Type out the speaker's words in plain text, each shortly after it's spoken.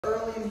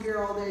Early in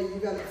here all day, you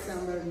got to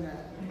sound better than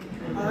that.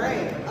 All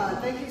right,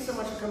 thank you so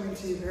much for coming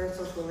to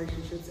Parasocial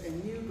Relationships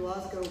and New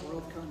Glasgow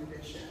WorldCon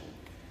edition.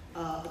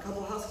 A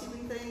couple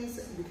housekeeping things,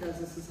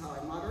 because this is how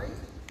I moderate,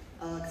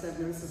 because I've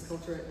noticed this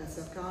culture at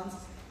SF Cons.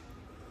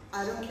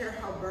 I don't care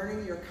how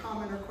burning your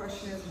comment or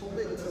question is, hold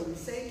it until we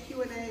say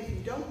Q&A. If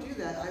you don't do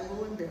that, I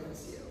will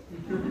embarrass you.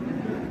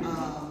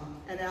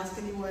 And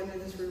ask anyone in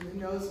this room who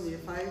knows me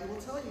if I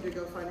will tell you to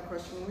go find a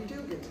question when we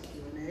do get to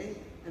Q&A,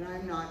 and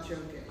I'm not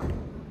joking.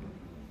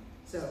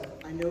 So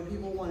I know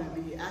people want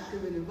to be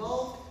active and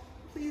involved.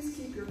 Please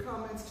keep your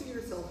comments to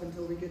yourself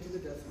until we get to the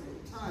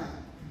designated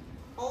time.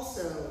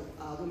 Also,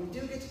 when we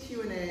do get to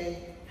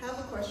Q&A, have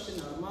a question,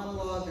 not a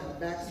monologue, not a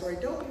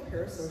backstory. Don't be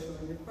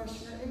parasocial in your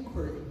question or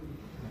inquiry.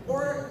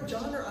 Or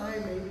John or I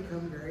may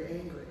become very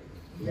angry.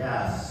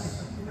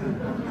 Yes.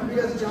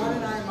 Because John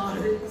and I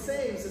moderate the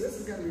same, so this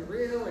is going to be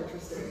real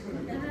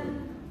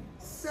interesting.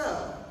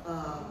 So,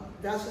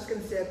 that's just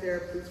going to stay up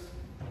there. Please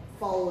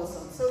follow us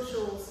on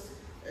socials.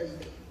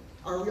 And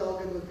are we all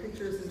good with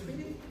pictures and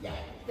tweeting? Yeah.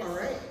 Yes. All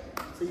right.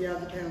 So you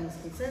have the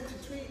panelists' consent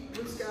to tweet,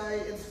 Blue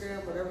Sky,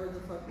 Instagram, whatever the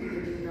fuck we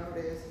do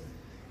nowadays.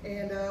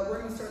 And we're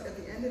going to start at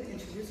the end and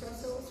introduce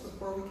ourselves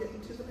before we get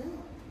into the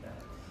panel.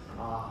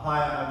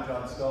 Hi, I'm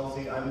John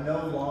Scalzi. I'm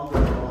no longer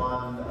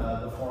on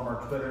the former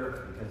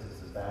Twitter because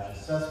this is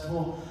fascist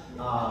cesspool.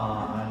 But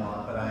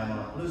I am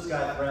on Blue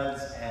Sky,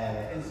 Threads,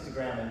 and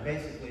Instagram, and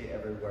basically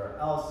everywhere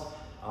else.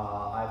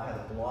 I've had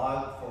a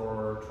blog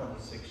for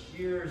 26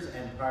 years,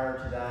 and prior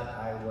to that,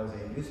 I was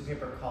a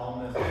newspaper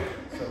columnist.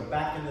 So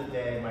back in the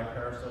day, my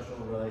parasocial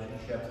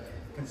relationships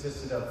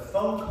consisted of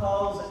phone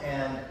calls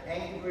and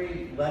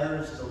angry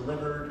letters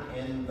delivered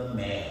in the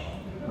mail.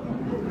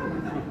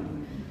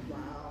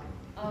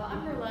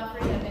 I'm Mur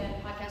Lafferty. I've been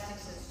podcasting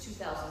since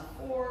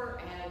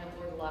 2004, and I've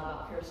learned a lot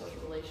about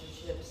parasocial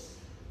relationships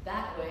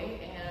that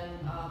way,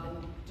 and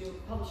been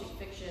publishing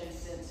fiction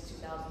since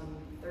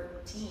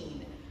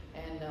 2013.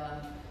 And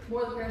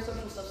more of the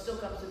parasocial stuff still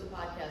comes through the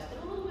podcast,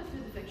 but a little bit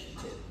through the fiction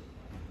too.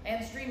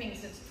 And streaming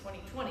since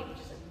 2020, which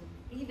is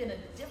even a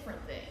different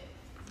thing.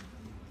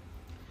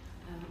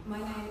 My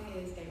name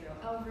is Gabriel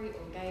Elvery,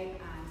 or Gabe,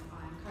 and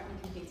I'm currently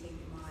completing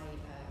my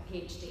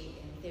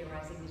PhD in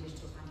theorising the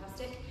digital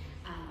fantastic.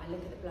 And I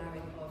look at the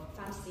blurring of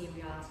fantasy and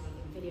reality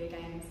in video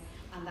games,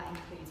 and that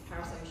includes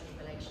parasocial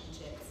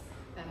relationships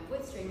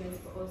with streamers,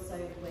 but also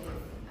with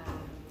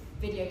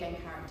video game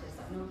characters,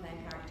 like non-player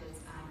characters.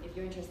 And if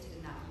you're interested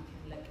in that, you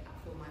can look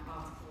for my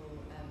article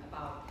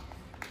about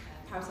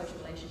parasocial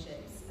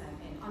relationships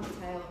in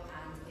Undertale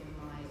and in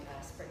my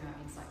Springer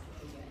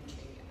Encyclopedia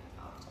entry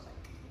about the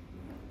topic.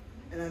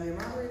 And I'm your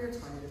moderator,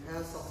 Tanya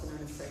DePass, also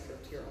known as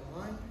Secretary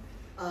Online.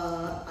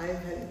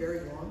 I've had a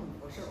very long,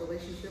 unfortunate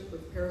relationship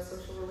with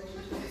parasocial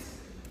relationships.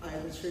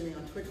 I've been streaming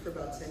on Twitch for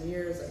about 10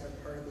 years. I've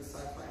been part of the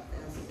sci-fi and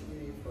fantasy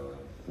community for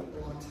a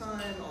long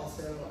time.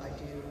 Also, I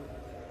do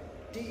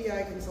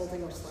DEI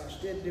consulting, or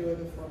did do it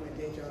before my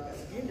day job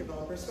as a game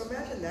developer. So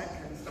imagine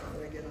that kind of stuff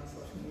that I get on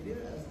social media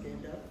as a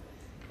game dev.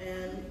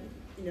 And,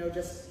 you know,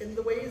 just in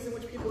the ways in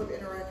which people have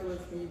interacted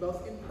with me,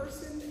 both in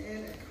person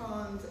and at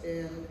cons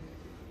and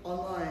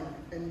online,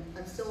 and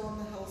I'm still on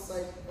the health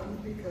site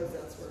only because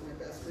that's where my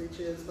best reach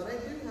is, but I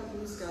do have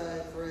Blue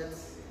Sky,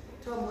 Threads,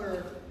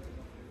 Tumblr.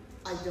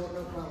 I don't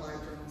know if my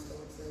live journal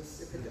still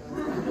exists. If it does,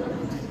 I've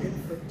been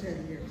in for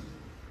 10 years.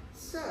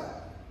 So,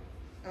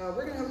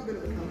 we're going to have a bit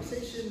of a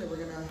conversation, and we're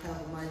going to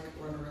have a mic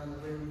run around the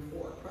room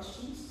for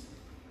questions.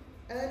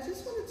 And I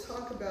just want to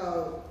talk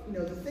about, you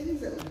know, the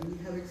things that we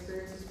have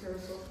experienced as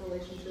parasocial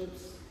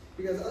relationships,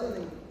 because other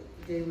than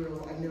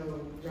Gabriel, I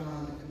know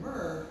John and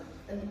Mur,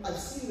 and I've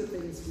seen the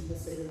things people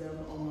say to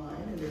them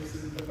online, and they've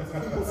seen the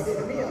things people say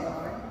to me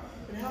online,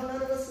 and how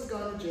none of us has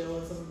gone to jail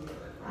as some of them.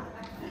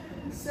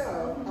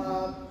 So,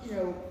 you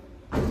know,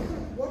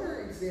 what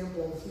are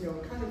examples, you know,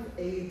 kind of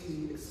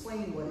to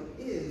explain what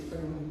it is for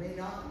anyone who may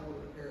not know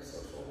what a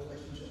parasocial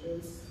relationship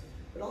is,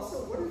 but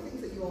also what are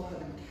things that you all have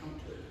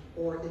encountered,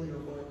 or in your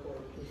work, or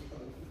with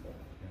other people?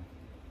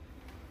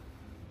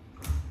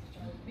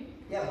 Start with me?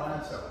 Yeah, why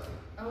not start with you?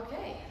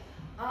 Okay.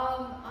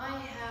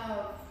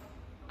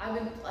 I've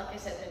been, like I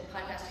said, been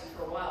podcasting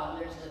for a while,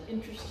 and there's an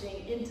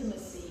interesting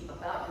intimacy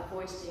about your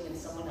voice being in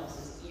someone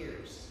else's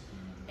ears.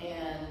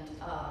 And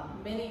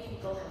many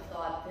people have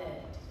thought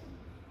that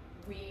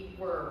we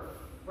were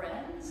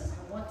friends.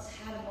 I once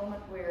had a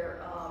moment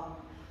where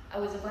I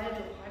was invited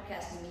to a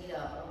podcast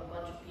meetup of a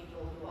bunch of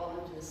people who all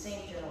lived in the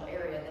same general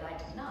area that I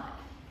did not.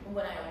 And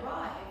when I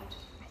arrived,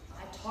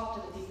 I talked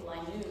to the people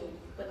I knew,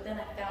 but then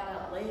I found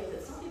out later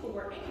that some people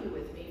were angry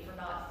with me for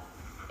not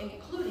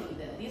including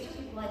them. These are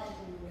people I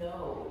didn't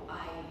know.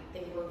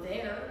 They were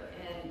there,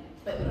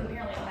 but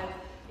apparently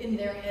in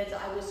their heads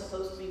I was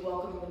supposed to be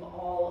welcoming them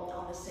all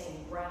on the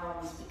same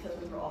grounds because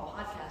we were all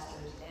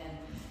podcasters. And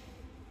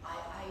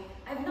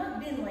I've not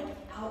been like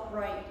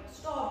outright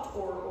stalked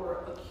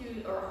or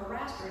accused or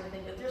harassed or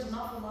anything, but there's an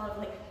awful lot of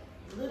like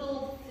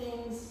little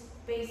things,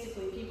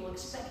 basically people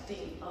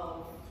expecting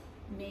of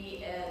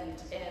me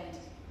and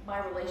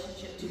my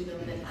relationship to them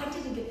that I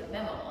didn't get the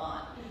memo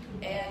on.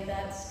 And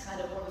that's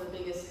kind of one of the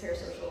biggest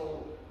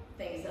parasocial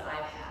things that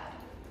I've had.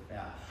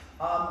 Yeah.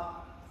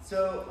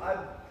 So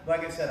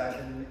like I said, I've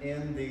been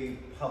in the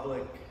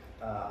public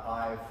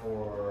eye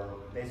for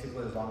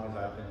basically as long as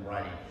I've been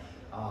writing.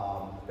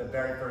 The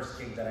very first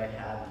gig that I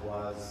had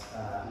was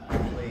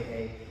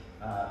actually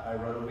I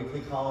wrote a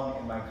weekly column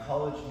in my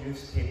college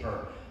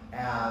newspaper,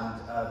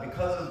 and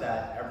because of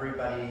that,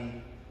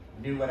 everybody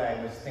knew what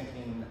I was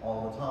thinking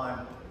all the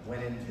time.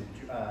 Went into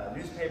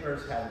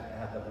newspapers,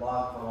 had the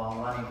blog for long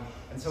running,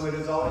 and so it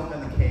has always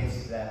been the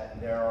case that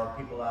there are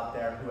people out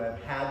there who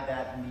have had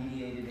that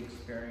mediated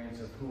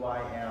experience of who I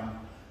am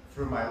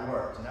through my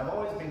words. And I've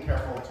always been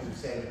careful to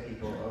say to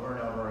people over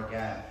and over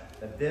again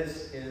that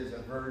this is a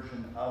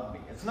version of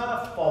me. It's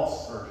not a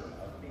false version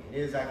of me. It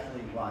is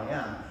actually who I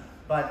am,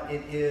 but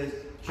it is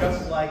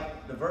just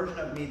like the version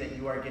of me that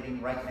you are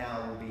getting right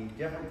now will be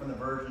different from the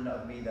version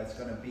of me that's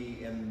going to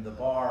be in the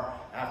bar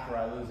after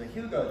I lose a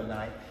Hugo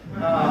tonight.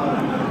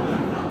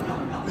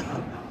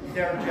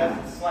 They're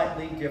just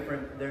slightly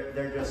different.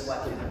 They're just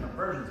slightly different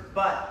versions.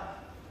 But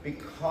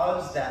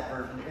because that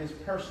version is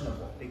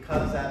personable,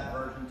 because that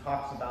version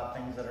talks about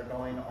things that are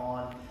going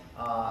on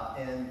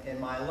in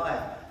my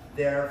life,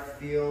 there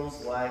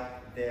feels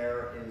like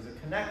there is a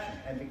connection.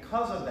 And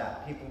because of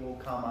that, people will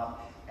come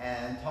up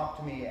and talk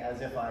to me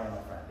as if I am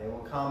a friend. They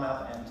will come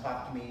up and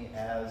talk to me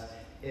as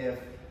if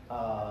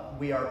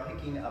we are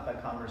picking up a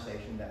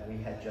conversation that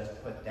we had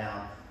just put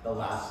down the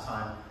last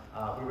time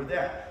we were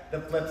there.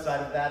 The flip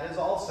side of that is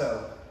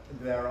also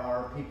there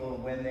are people,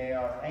 when they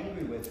are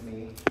angry with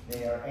me,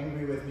 they are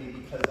angry with me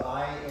because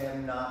I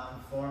am not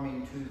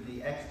conforming to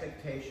the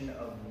expectation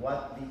of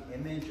what the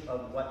image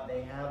of what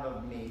they have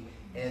of me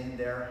in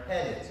their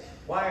head is.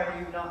 Why are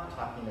you not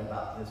talking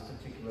about this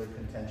particular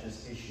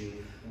contentious issue,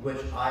 which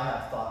I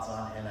have thoughts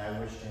on and I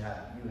wish to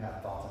have you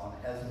have thoughts on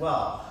as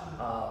well?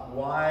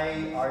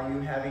 Why are you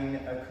having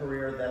a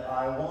career that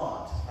I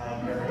want?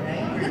 I'm very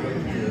angry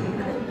with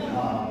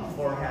you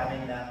for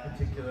having that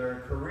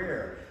particular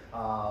career.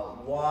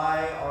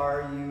 Why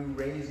are you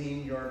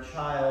raising your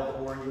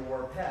child or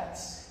your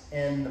pets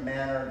in the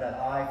manner that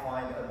I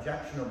find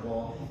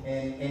objectionable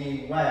in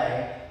any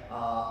way?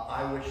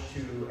 I wish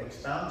to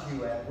expound to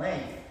you at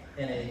length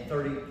in a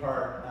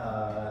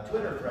 30-part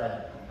Twitter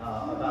thread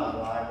about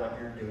why what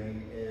you're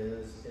doing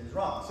is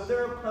wrong. So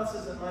there are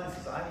pluses and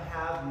minuses. I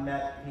have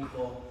met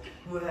people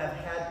who have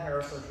had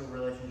parasocial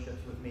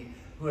relationships with me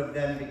who have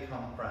then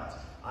become friends.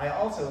 I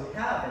also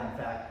have, in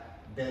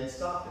fact, been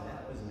stalked, and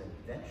that was an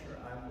adventure,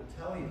 I will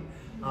tell you.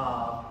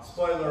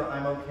 Spoiler,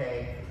 I'm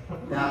okay.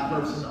 That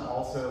person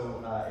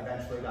also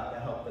eventually got the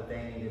help that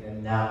they needed,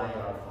 and now they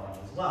are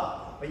fine as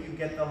well. But you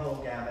get the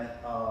whole gamut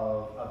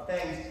of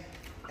things,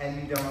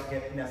 and you don't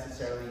get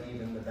necessarily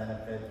even the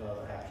benefit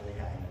of actually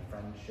having a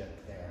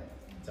friendship there.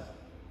 So,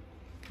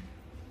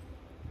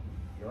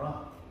 you're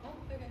on.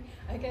 Oh, okay.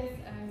 I guess,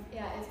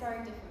 yeah, it's very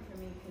different for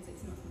me because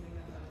it's not something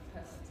that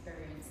I've personally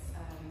experienced.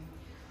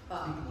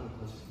 But Speak a little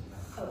closer to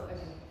that. oh,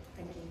 okay.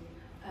 Thank you.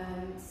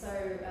 So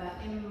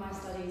in my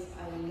studies,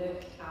 I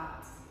look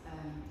at,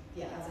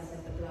 yeah, as I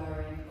said, the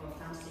blurring of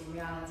fantasy and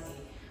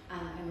reality,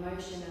 and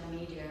emotion and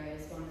media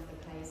is one of the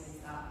places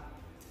that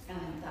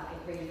that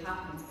it really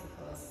happens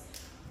because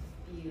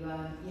you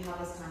have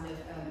this kind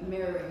of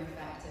mirroring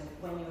effect of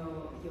when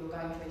you're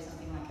going through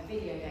something like a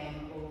video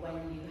game or when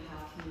you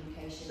have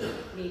communication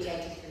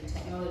mediated through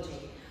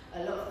technology.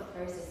 A lot of the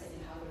process that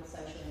you have with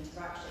social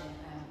interaction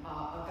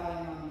are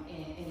going on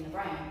in the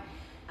brain,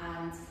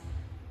 and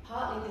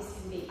partly this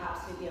can be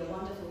absolutely a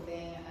wonderful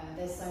thing.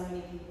 There's so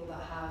many people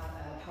that have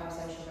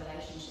parasocial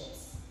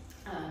relationships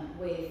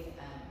with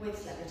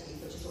celebrities,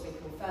 which is what we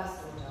call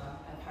first order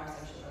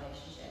parasocial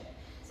relationship.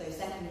 So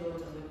second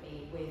order would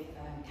be with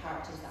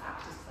characters that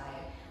actors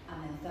play, and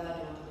then third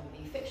order would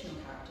be fictional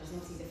characters. And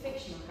obviously the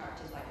fictional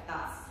characters, like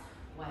that's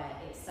where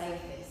it's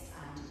safest,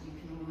 and you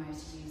can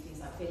almost use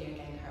these like video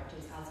game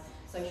characters as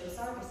social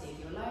surrogacy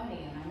if you're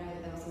lonely. And I know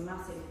that there was a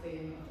massive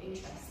boom of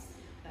interest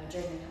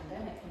during the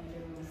pandemic when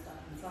everyone was stuck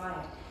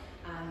inside.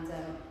 And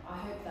I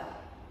hope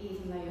that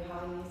even though you're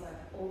having these like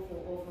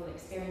awful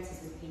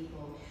experiences with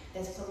people,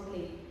 there's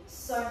probably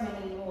so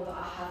many more that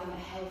are having a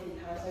healthy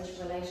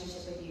parasocial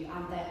relationship with you,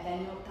 and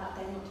they're not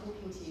talking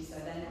to you, so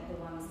they're not the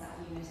ones that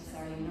you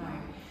necessarily know.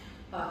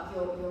 But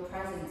your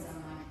presence and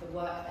like the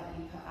work that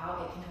you put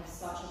out, it can have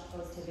such a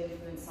positive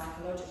influence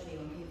psychologically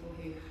on people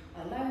who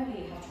are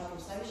lonely, have trouble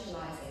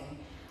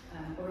socializing,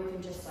 or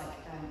even just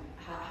like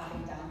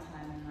having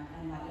downtime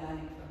and like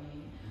learning from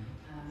you.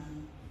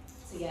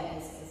 So yeah,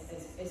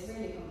 it's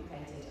really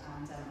complicated,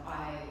 and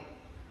I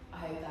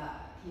hope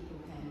that people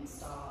can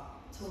start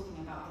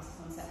talking about this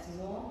concept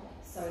more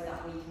so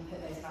that we can put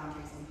those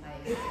boundaries in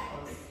place,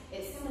 because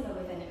it's similar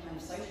with any kind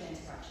of social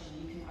interaction.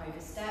 You can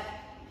overstep,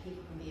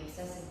 people can be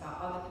obsessive about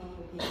other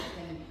people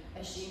can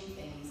assume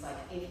things, like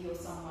if you're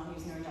someone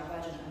who's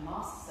neurodivergent and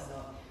masks a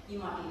lot, you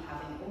might be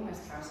having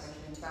almost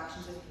parasocial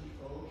interactions with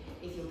people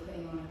if you're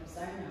putting on a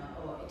persona,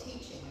 or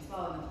teaching as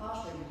well in the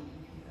classroom.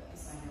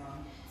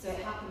 So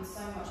it happens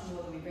so much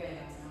more than we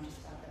realise, and I'm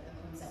just glad that the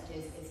concept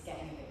is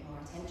getting a bit more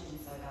attention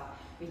so that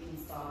we can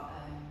start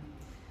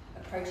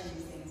approaching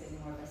these things in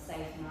more of a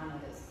safe manner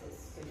that's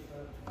good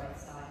for both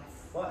sides.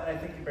 Well, and I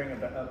think you bring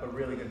up a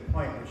really good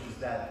point, which is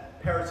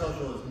that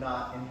parasocial is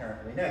not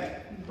inherently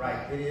negative,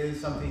 right? It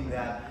is something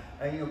that,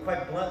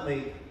 quite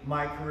bluntly,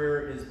 my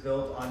career is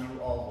built on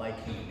you all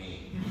liking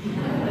me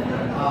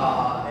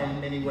in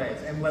many ways.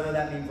 And whether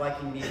that means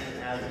liking me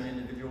as an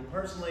individual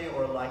personally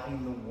or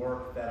liking the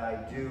work that I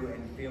do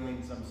and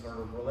feeling some sort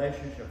of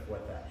relationship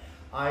with that.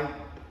 I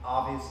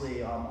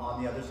obviously am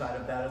on the other side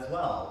of that as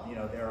well.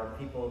 There are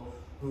people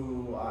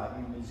who,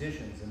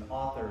 musicians and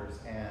authors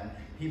and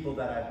people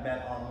that I've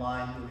met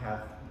online who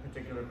have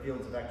particular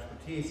fields of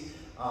expertise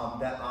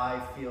that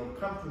I feel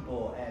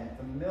comfortable and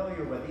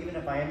familiar with, even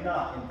if I am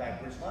not, in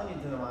fact,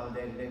 responding to them on a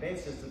day-to-day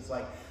basis. It's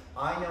like,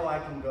 I know I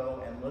can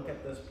go and look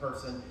at this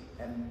person,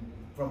 and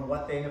from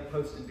what they have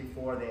posted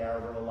before, they are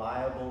a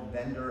reliable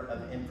vendor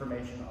of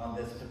information on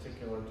this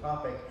particular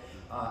topic,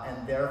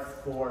 and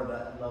therefore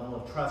the level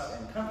of trust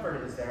and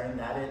comfort is there, and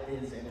that it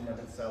is in and of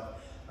itself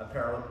a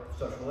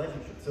parasocial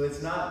relationship. So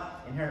it's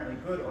not inherently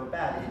good or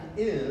bad,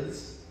 it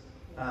is,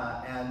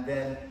 and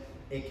then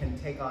it can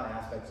take on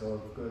aspects of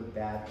good,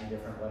 bad,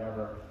 indifferent,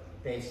 whatever,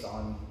 based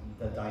on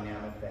the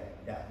dynamic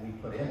that we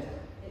put into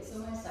it. It's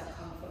almost like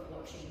comfort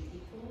watching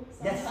people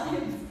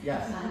sometimes.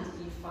 Yes. And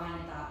you find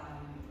that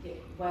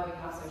where we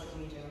have social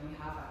media and we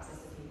have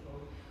access to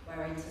people,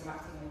 we're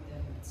interacting with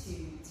them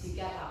to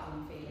get that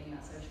warm feeling,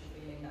 that social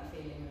feeling, that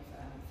feeling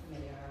of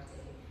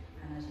familiarity.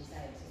 And as you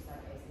say, it's just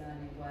like it's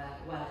learning where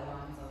the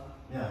lines are.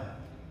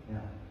 Yeah.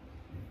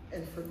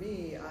 And for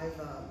me, I've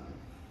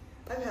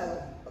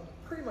had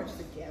pretty much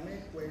the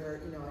gamut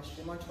where, I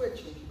stream on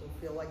Twitch and people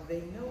feel like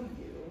they know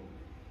you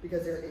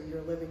because they're in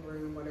your living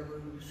room,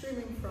 whatever you're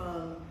streaming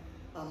from.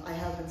 I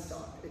have been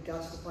stalked. It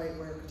got to the point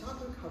where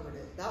Kotaku covered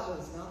it. That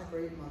was not a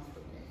great month for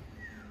me.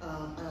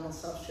 I almost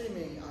stopped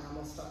streaming. I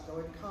almost stopped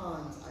going to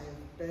cons. I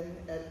have been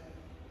at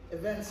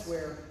events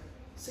where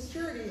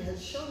security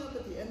has shown up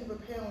at the end of a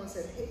panel and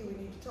said, hey, we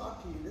need to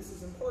talk to you. This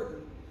is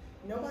important.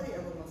 Nobody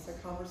ever wants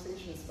that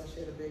conversation,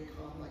 especially at a big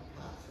con like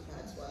PAX or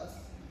PAX West.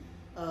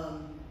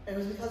 And it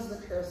was because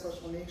of the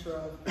parasocial nature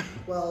of,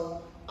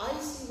 well, I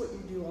see what you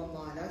do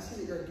online. I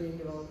see that you're a game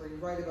developer. You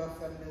write about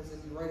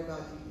feminism. You write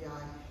about DEI.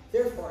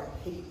 Therefore,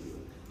 I hate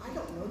you. I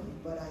don't know you,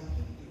 but I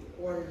hate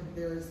you. Or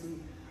there's the,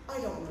 I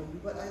don't know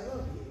you, but I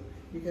love you.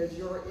 Because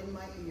you're in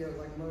my ear,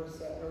 like Mur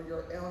said, or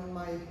you're on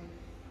my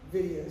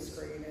video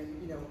screen. And,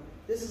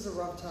 this is a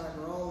rough time.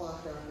 We're all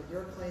locked up. But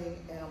you're playing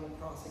Animal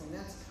Crossing, and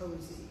that's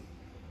cozy.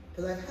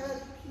 Because I've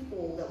had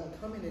people that will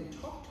come in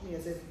and talk to me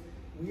as if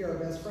we are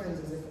best friends,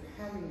 as if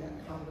we're having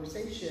that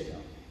conversation.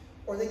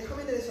 Or they come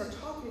in and they start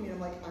talking to me, and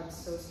I'm like, I'm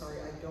so sorry,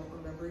 I don't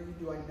remember you.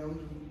 Do I know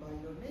you by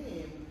your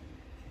name?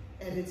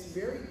 And it's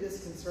very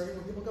disconcerting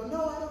when people go,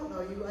 no, I don't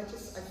know you. I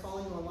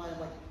follow you online. I'm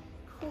like,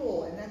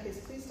 cool. In that case,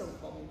 please don't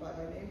call me by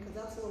my name, because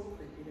that's a little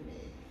creepy to me.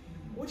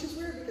 Which is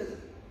weird, because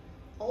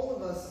all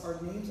of us,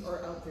 our names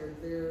are out there.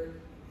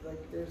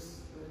 There's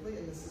really,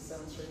 and this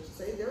sounds strange to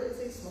say, there is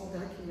a small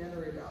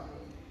documentary about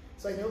me.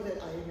 So I know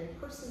that I am a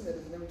person that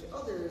is known to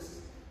others,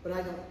 but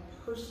I don't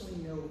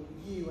personally know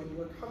you, and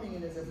you are coming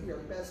in as if we are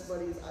best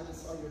buddies. I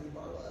just saw you in the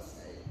bar last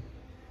night.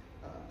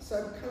 So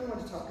I kind of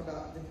want to talk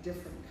about the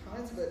different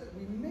kinds, but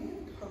we may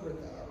have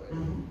covered that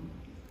already.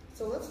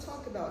 So let's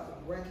talk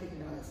about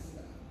recognizing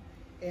them.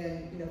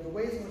 And the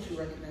ways in which you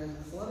recognize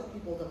them, a lot of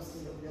people don't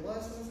seem to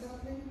realize when it's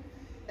happening.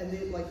 And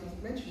they, like you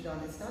mentioned, John,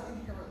 it's not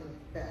inherently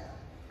bad.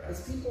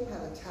 Because people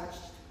have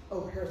attached,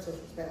 oh,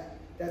 parasocial is bad.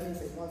 That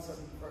means they want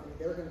something from me.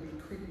 They're going to be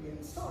creepy and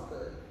a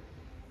stalker.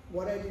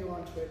 What I do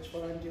on Twitch,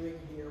 what I'm doing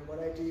here, what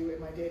I do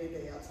in my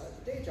day-to-day outside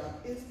of the day job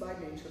is by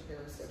nature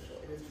parasocial.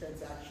 It is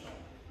transactional.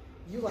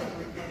 You like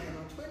my content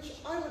on Twitch,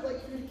 I would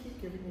like you to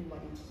keep giving me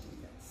money to do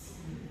this.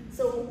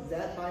 So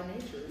that by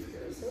nature is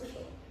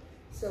parasocial.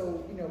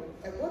 So,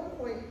 at what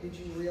point did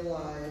you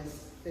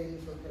realize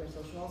things were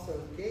parasocial? Also,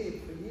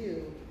 Gabe, for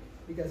you,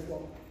 because,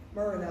 well,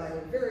 Mur and I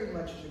are very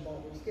much into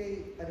Baldur's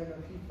Gate. I don't know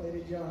if you played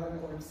it, John,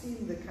 or have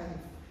seen the kind of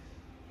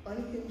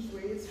unhinged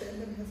ways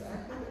fandom has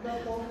acted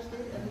about Baldur's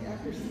Gate and the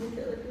actors and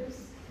the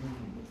characters.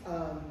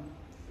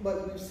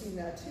 But we've seen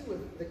that too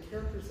with the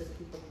characters that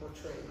people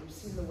portray. We've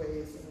seen the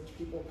ways in which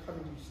people come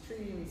into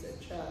streams and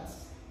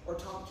chats or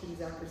talk to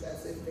these actors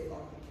as if they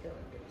are the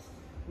characters.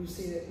 We've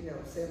seen it,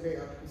 Sam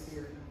Bayer, who's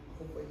here,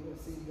 hopefully we'll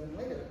see them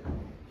later.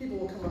 People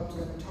will come up to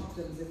them and talk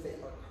to them as if they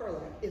are Carla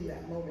in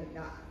that moment,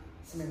 not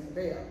Samantha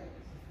Bayer.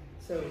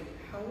 So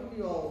how would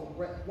you all,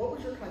 what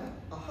was your kind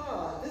of,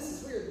 aha, this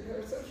is weird, the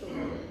parasocial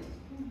moment?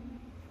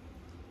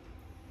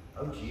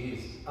 Oh,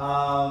 geez.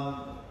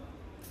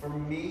 For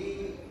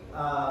me,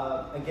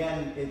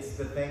 again, it's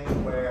the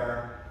thing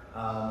where,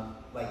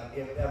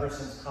 ever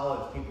since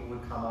college, people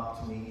would come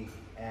up to me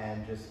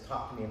and just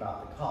talk to me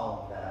about the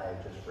column that I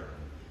had just written.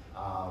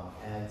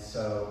 And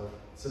so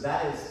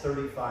that is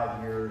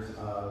 35 years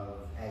of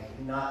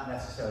not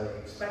necessarily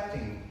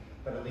expecting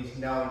but at least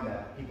knowing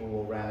that people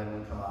will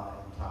randomly come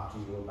up and talk to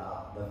you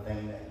about the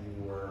thing that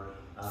you were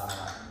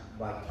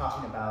like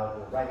talking about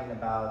or writing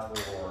about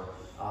or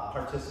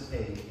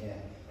participating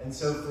in. And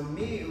so for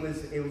me, it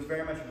was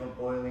very much of a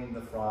boiling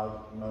the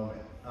frog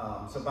moment.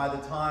 So by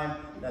the time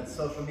that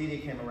social media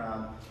came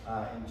around,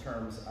 in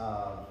terms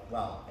of,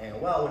 well,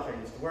 AOL, which I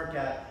used to work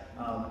at,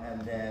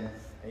 and then,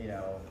 you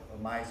know,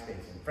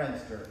 MySpace and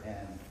Friendster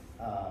and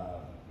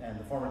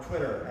the former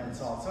Twitter and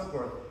so on and so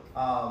forth,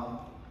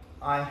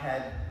 I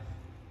had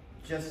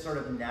just sort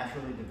of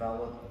naturally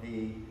developed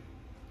the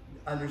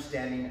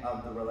understanding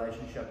of the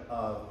relationship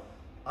of,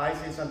 I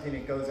say something,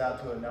 it goes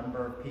out to a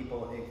number of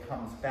people, it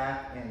comes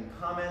back in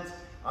comments.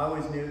 I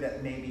always knew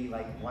that maybe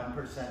like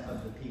 1%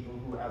 of the people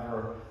who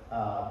ever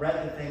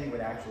read the thing would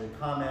actually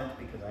comment,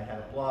 because I had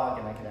a blog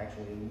and I could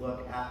actually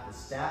look at the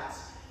stats.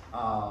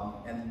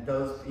 And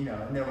those, you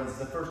know, and there was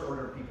the first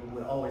order of people who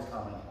would always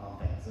comment on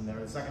things, and there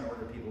was the second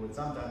order of people who would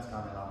sometimes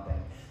comment on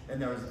things,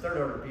 and there was the third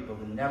order of people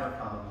who never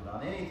commented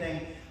on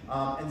anything.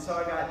 And so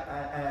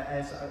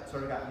I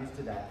sort of got used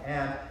to that.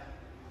 And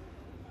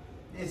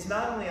it's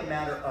not only a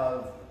matter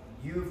of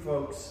you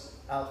folks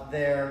out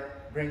there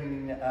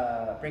bringing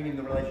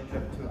the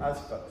relationship to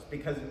us folks,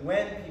 because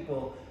when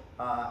people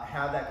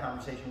have that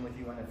conversation with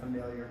you on a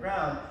familiar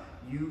ground,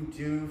 you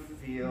do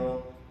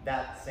feel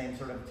that same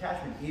sort of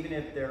attachment, even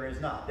if there is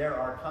not. There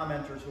are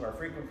commenters who are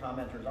frequent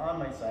commenters on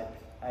my site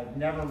I've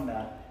never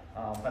met,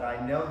 but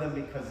I know them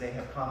because they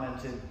have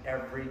commented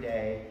every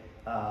day,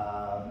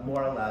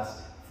 more or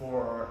less,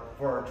 for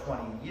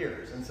 20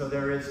 years. And so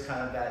there is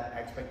kind of that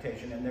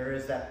expectation, and there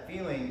is that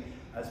feeling,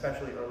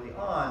 especially early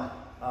on,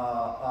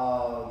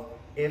 of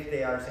if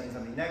they are saying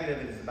something negative,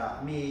 it is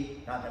about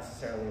me, not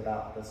necessarily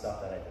about the stuff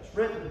that I've just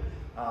written.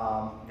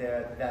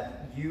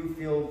 That you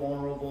feel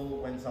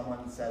vulnerable when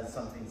someone says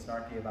something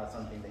snarky about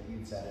something that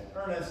you said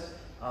in earnest.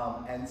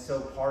 And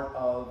so part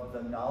of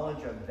the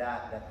knowledge of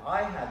that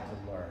I had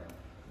to learn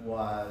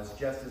was,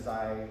 just as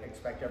I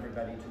expect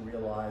everybody to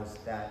realize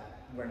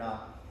that we're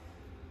not,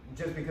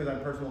 just because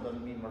I'm personal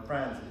doesn't mean we're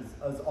friends,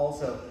 is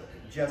also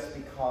just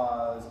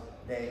because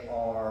they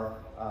are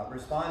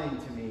responding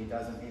to me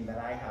doesn't mean that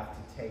I have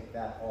to take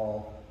that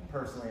all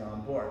personally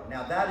on board.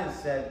 Now that is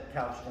said,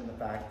 couched in the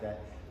fact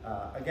that,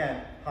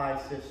 again, high,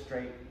 cis,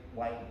 straight,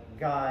 white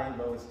guy,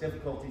 lowest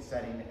difficulty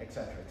setting,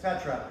 etc.,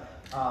 etc.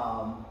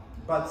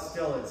 But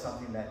still, it's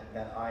something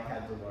that I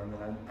had to learn,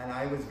 and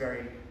I was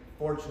very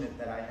fortunate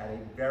that I had a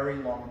very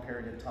long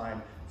period of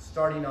time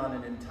starting on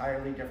an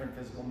entirely different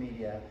physical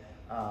media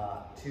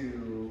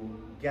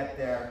to get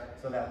there,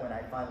 so that when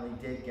I finally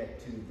did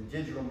get to the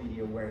digital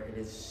media, where it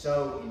is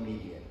so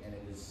immediate and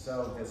it is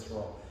so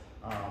visceral,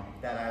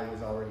 that I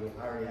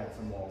already had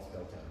some walls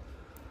built in.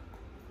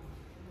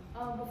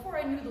 Before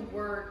I knew the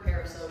word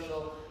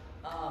parasocial,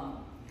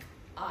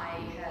 I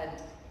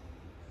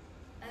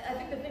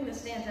think the thing that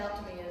stands out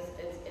to me is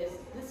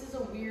this is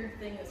a weird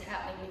thing that's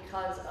happening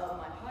because of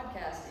my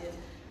podcast. Is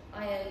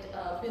I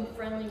had been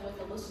friendly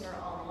with a listener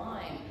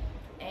online,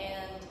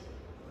 and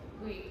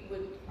we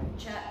would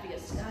chat via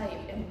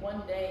Skype, and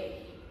one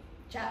day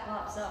chat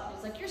pops up.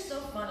 He's like, "You're so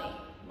funny."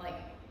 I'm like,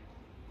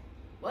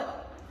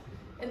 "What?"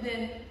 And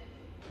then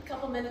a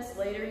couple minutes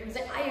later, he was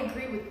like, "I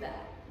agree with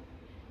that."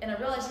 And I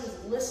realized he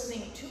was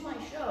listening to my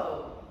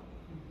show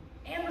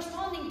and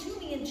responding to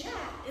me in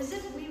chat as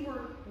if we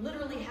were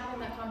literally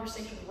having that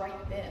conversation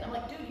right then. I'm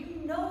like, "Dude, you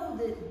know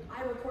that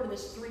I recorded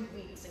this 3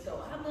 weeks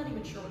ago. I'm not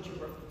even sure what you're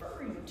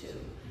referring to."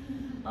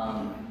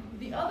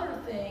 The other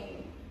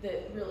thing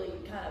that really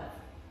kind of,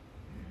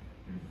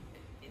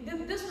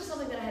 this was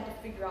something that I had to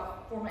figure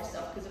out for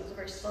myself because it was a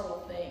very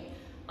subtle thing.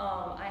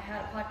 I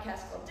had a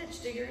podcast called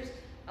Ditch Diggers.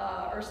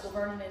 Ursula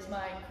Vernon is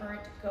my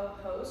current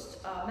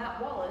co-host.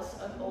 Matt Wallace,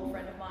 an old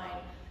friend of mine,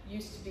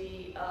 used to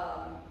be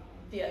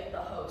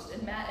the host.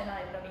 And Matt and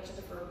I have known each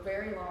other for a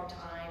very long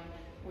time.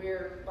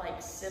 We're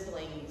like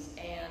siblings,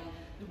 and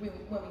when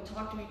we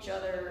talk to each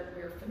other,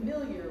 we're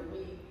familiar.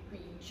 We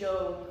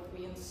joke,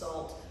 we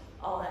insult,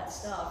 all that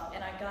stuff.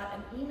 And I got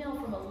an email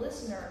from a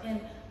listener,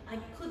 and I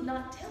could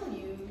not tell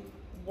you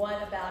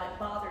what about it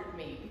bothered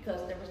me,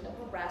 because there was no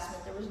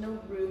harassment, there was no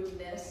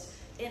rudeness,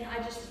 and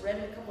I just read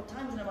it a couple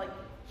times, and I'm like,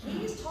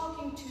 he's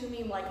talking to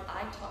me like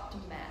I talk to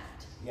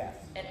Matt. Yes.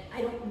 And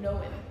I don't know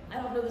him.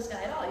 I don't know this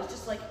guy at all. He's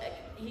just like,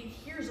 he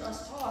hears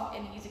us talk,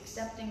 and he's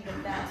accepting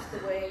that that's the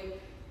way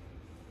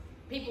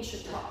people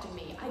should talk to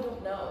me. I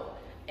don't know.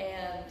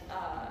 And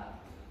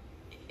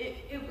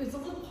it was a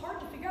little hard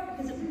to figure out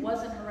because it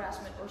wasn't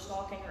harassment or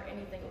stalking or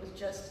anything. It was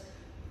just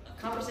a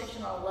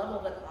conversation on a level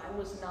that I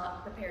was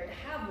not prepared to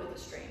have with a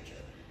stranger.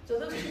 So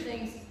those two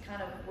things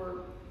kind of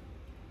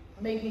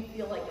made me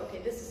feel like, okay,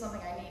 this is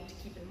something I need to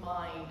keep in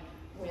mind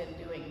when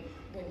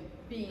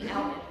being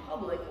out in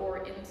public or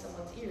in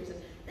someone's ears.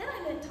 And then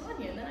I met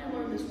Tanya, and then I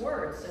learned this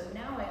word, so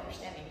now I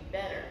understand it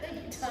better.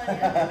 Thank you,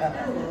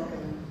 Tanya. You're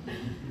welcome.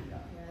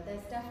 Yeah,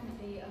 there's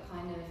definitely a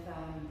kind of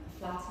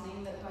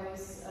flattening that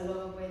goes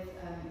along with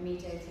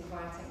mediated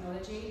via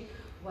technology,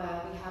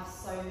 where we have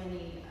so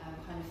many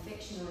kind of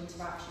fictional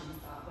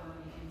interactions that when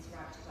we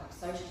interact like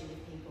socially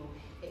with people,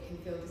 it can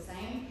feel the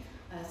same.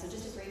 So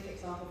just a brief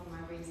example from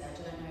my research.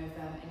 I don't know if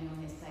anyone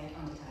has played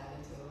Undertale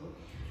at all.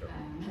 Sure.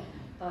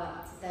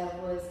 But there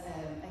was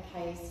a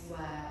case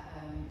where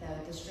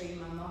the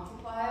streamer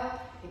Multiplier,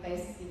 he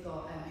basically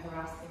got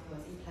harassed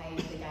because he played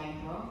the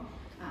game wrong.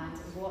 And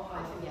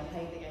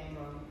played the game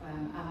wrong.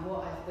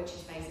 Which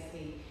is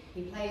basically,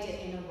 he played it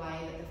in a way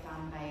that the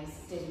fan base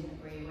didn't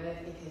agree with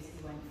because he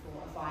went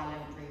for a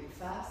violent route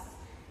first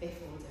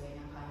before doing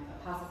a kind of a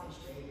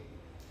pacifist route.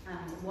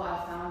 And what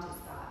I found is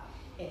that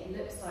it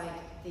looks like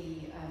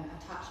the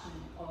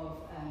attachment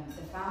of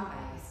the fan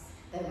base,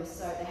 they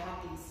had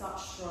these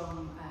such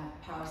strong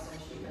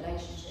parasocial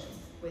relationships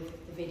with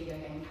the video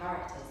game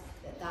characters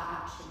that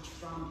actually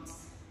trumped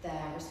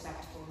their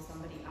respect for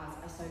somebody as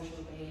a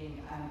social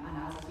being and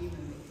as a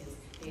human, because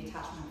the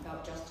attachment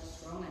felt just as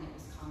strong and it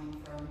was coming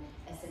from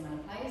a similar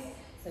place.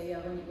 So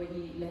yeah, when you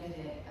look at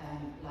it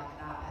like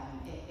that,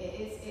 it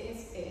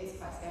is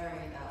quite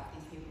scary that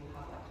these people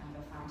have like kind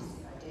of a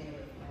fantasy idea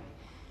of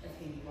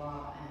who you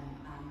are and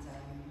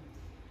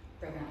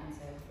bring that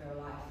into real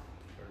life.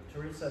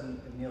 Teresa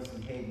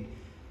Nielsen-Hayden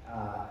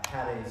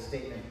had a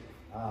statement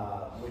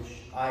which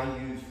I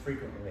use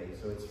frequently,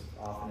 so it's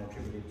often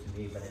attributed to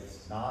me, but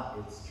it's not.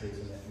 It's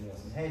Teresa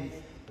Nielsen-Hayden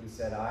who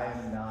said, "I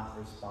am not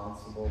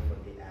responsible for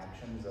the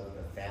actions of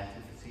the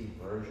fantasy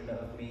version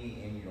of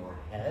me in your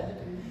head."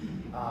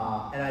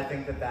 And I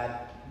think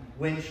that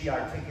when she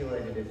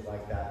articulated it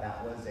like that,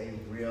 that was a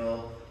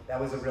real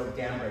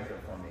dam breaker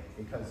for me,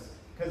 because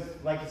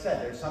like I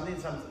said, there's something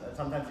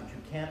sometimes that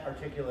you can't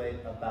articulate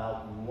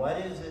about what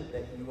is it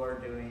that you are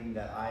doing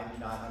that I'm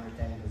not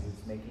understanding because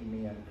it's making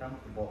me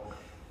uncomfortable.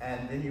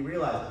 And then you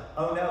realize,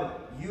 oh no,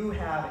 you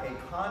have a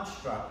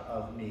construct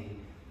of me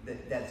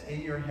that's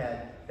in your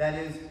head that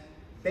is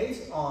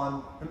based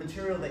on the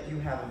material that you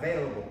have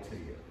available to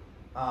you.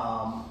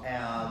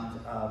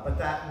 But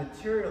that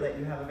material that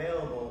you have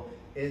available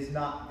is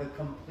not the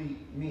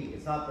complete me.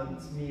 It's not the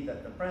me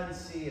that the friends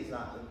see, it's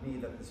not the me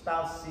that the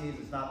spouse sees,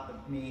 it's not the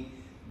me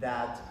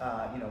that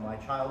my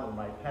child or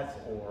my pets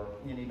or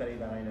anybody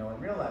that I know in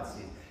real life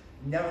sees.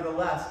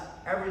 Nevertheless,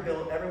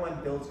 everyone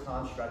builds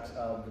constructs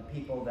of the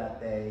people that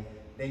they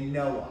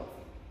know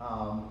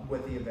of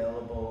with the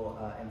available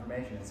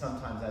information, and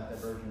sometimes that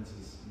divergence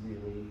is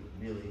really,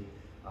 really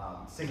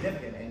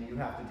significant, and you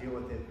have to deal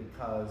with it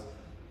because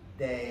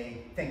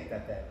they think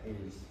that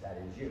is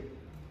you.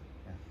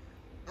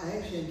 Yeah. I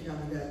actually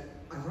encountered that,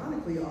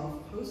 ironically,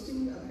 off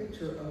posting a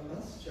picture of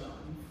us,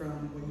 John,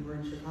 from when you were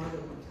in Chicago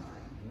one time.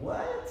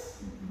 What?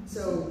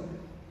 So,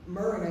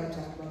 Mur and I have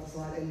talked about this a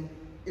lot, and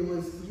it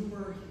was, you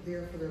were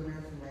there for the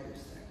American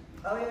Writers thing.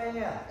 Oh,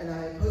 yeah. And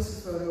I posted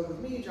a photo with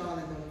me, John,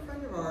 and a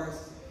friend of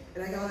ours,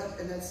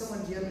 and then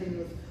someone DM'd me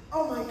with,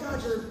 "Oh my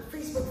God, you're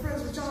Facebook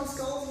friends with John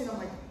Scalzi," and I'm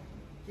like,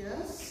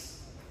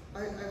 yes,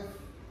 I've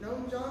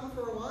known John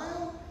for a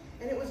while,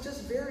 and it was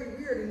just very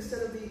weird.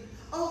 Instead of the,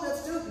 "Oh,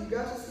 that's dope, you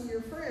got to see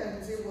your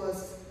friends," it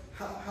was,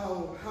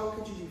 how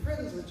could you be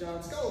friends with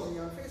John Scalzi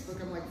on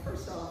Facebook? I'm like,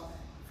 first off,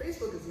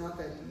 Facebook is not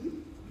that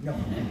deep. No.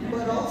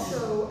 But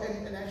also,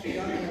 and actually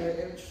John and I had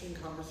an interesting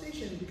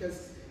conversation,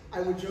 because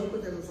I would joke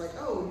with him, it's like,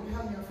 "Oh, you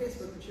have me on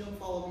Facebook, but you don't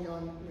follow me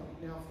on,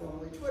 now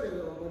formerly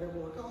Twitter or whatever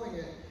we're calling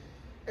it."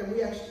 And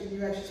you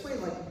actually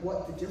explained like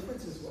what the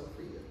differences were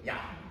for you. Yeah.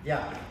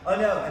 Oh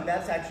no, and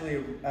that's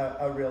actually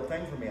a real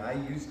thing for me. I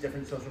use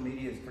different social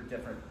medias for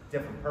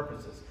different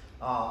purposes.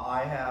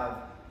 I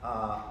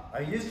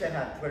used to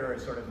have Twitter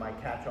as sort of my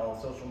catch-all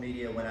social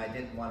media when I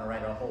didn't want to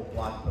write a whole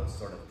blog post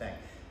sort of thing.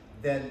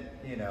 Then,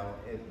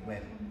 it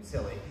went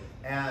silly.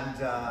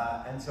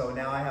 And so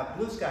now I have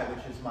Blue Sky,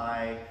 which is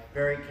my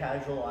very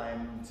casual,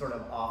 I'm sort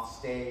of off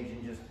stage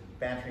and just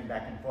bantering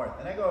back and forth.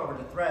 And I go over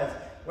to Threads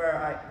where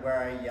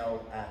I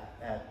yell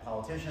at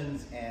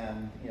politicians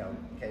and,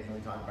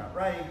 occasionally talk about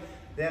writing.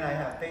 Then I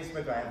have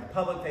Facebook, I have the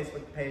public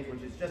Facebook page,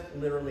 which is just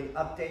literally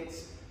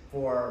updates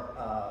for,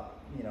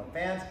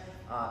 fans.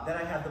 Then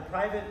I have the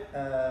private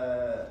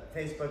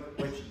Facebook,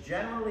 which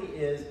generally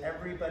is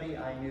everybody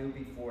I knew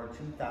before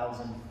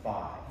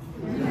 2005.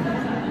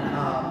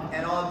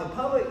 And on the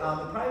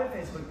private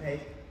Facebook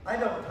page, I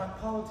don't talk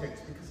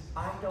politics because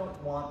I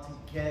don't want to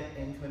get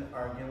into an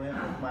argument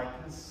with my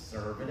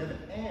conservative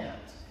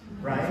aunt,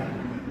 right?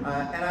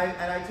 And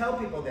I tell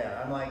people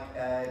there, I'm like,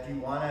 if you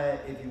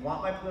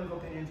want my political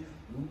opinions,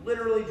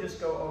 literally just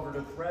go over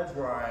to Threads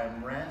where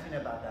I'm ranting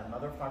about that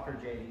motherfucker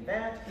JD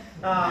Vance.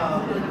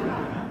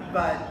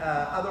 But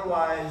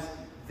otherwise,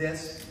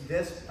 this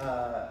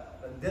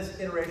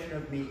iteration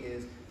of me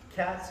is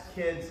cats,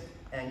 kids,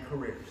 and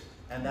careers.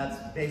 And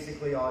that's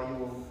basically all you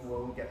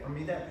will get from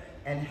me there.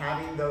 And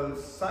having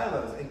those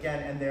silos,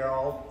 again, and they're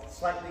all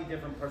slightly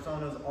different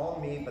personas, all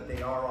me, but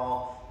they are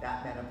all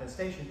that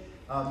manifestation,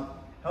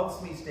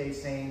 helps me stay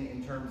sane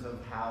in terms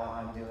of how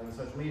I'm dealing with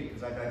social media.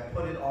 Because if I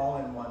put it all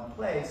in one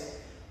place,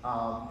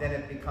 then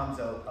it becomes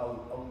a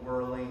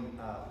whirling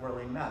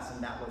mess.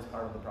 And that was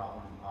part of the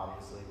problem,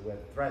 obviously, with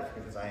Threads,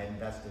 because I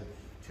invested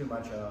too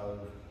much of,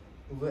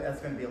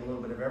 that's going to be a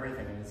little bit of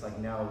everything. And it's like,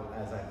 no,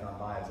 as I've gone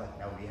by, it's like,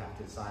 no, we have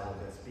to silo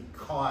this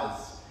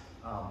because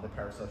the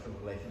parasocial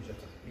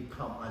relationships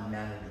become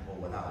unmanageable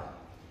without it.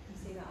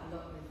 that a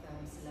lot with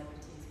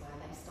celebrities where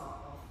they start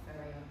off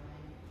very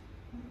online.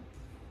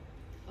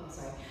 Oh,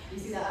 sorry. You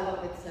see that a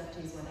lot with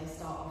celebrities where they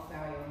start off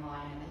very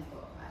online and they've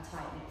got quite a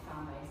tight-knit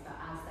fan base, but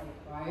as they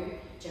grow,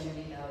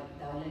 generally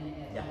they'll limit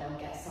it and they'll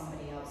get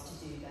somebody else to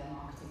do their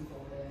marketing for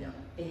them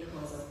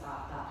because of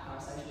that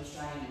parasocial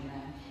strain, and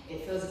then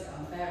it feels a bit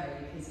unfair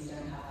really because you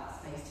don't have that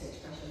space to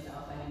express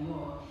yourself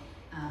anymore.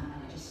 And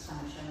it just kind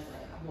of shows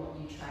like what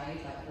you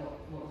trade, like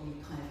what you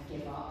kind of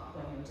give up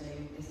when you're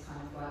doing this kind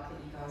of work that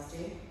you guys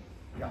do.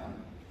 Yeah.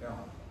 Yeah.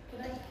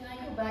 Can I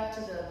go back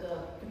to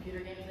the computer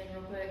game thing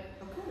real quick?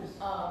 Of course.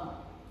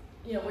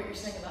 You know what you're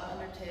saying about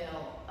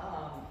Undertale.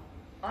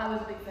 I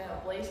was a big fan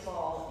of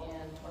Blaseball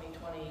in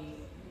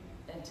 2020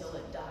 until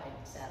it died,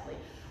 sadly.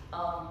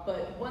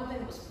 But one thing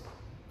that was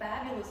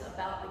fabulous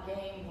about the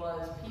game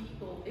was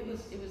it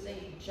was a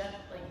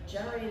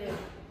generated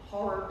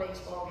horror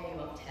baseball game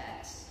of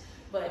text.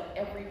 But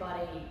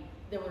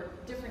there were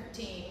different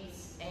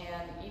teams,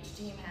 and each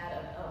team had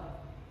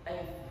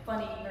a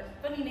funny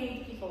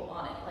named people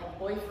on it, like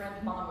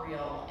Boyfriend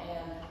Monreal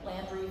and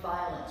Landry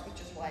Violence, which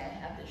is why I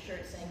have this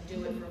shirt saying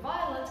 "Do It for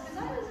Violence," because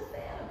I was a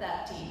fan of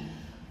that team.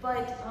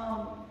 But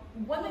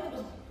one thing that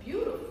was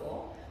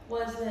beautiful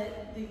was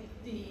that the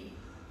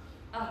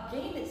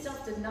game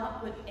itself did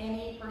not put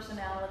any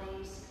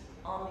personalities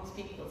on these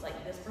people. It's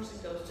like this person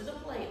goes to the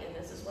plate and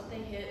this is what they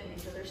hit and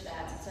these are their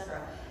stats,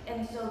 etc.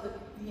 And so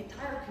the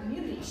entire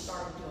community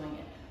started doing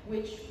it,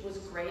 which was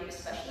great,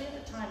 especially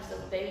at the time. So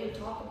they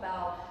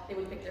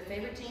would pick their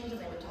favorite teams and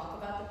they would talk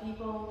about the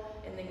people,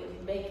 and they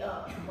would make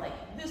up like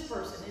this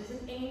person is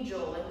an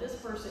angel and this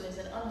person is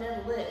an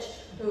undead lich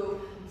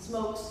who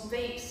smokes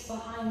vapes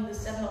behind the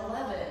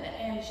 7-Eleven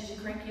and she's a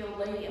cranky old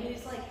lady. I mean,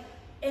 it's like,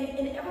 and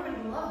everybody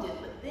loved it,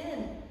 but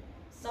then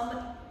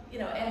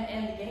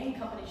and the game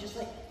company's just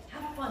like,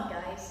 have fun,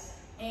 guys.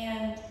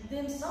 And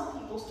then some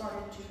people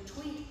started to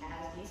tweet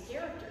as these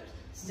characters.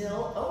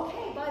 Still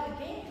okay by the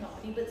game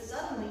company, but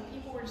suddenly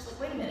people were just like,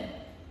 wait a minute,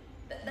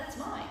 that's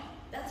mine.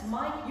 That's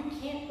mine. You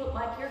can't put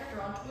my character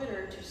on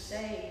Twitter to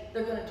say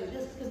they're going to do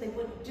this, because they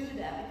wouldn't do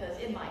that, because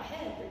in my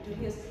head they're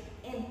doing this.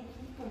 And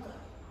people got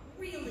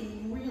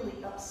really,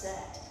 really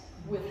upset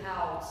with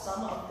how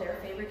some of their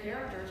favorite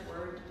characters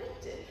were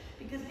depicted.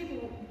 Because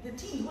the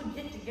teams would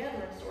get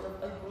together and sort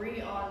of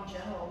agree on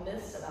general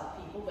myths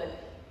about people, but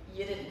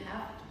you didn't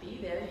have to be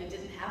there. You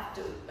didn't have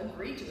to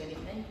agree to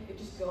anything. You could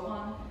just go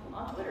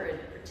on Twitter and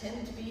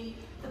pretend to be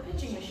the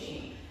pitching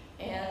machine.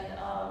 And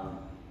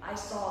I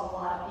saw a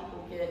lot of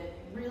people get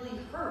really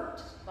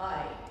hurt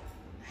by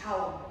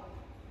how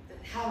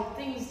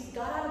things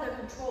got out of their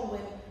control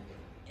when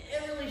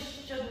it really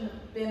shouldn't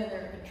have been in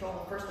their control in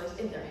the first place,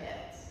 in their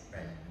heads.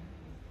 Right.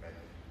 Right.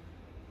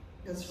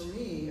 As for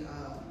me,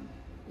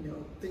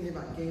 thinking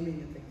about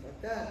gaming and things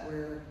like that,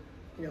 where,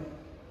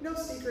 no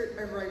secret,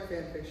 I write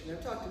fan fiction.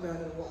 I've talked about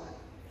it a lot.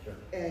 Sure.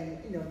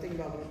 And, thinking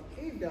about what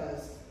Gabe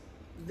does,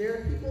 there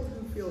are people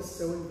who feel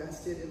so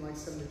invested in like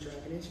some of the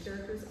Dragon Age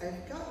characters.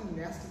 I've gotten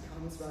nasty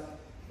comments about,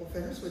 well,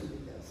 Fenris wouldn't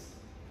do this.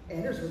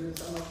 Anders wouldn't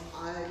do this. I'm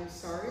like, I'm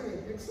sorry, they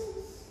have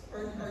pixels?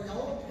 Are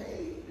y'all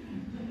okay?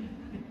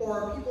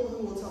 Or people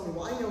who will tell me,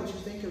 well, I know what you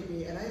think of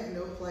me, and I have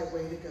no polite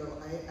way to go,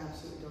 I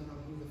absolutely don't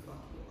know who the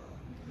fuck you are.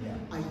 Yeah.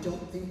 I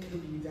don't think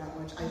of you that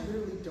much. I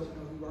literally don't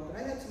know who you are. But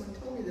I had someone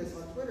tell me this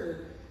on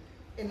Twitter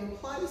in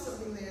reply to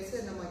something they had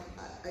said, and I'm like,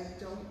 I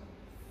don't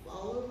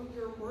follow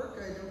your work.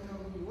 I don't know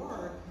who you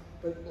are.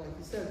 But like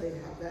you said, they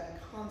have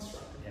that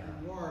construct of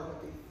who you are,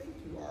 what they think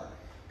you are.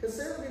 Because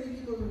there are many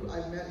people who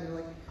I've met and they're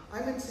like,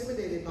 I'm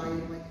intimidated by you.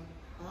 I'm like,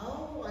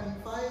 how? I'm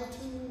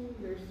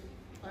 5'2",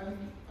 I'm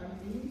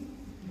me.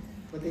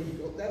 But they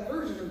built that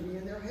version of me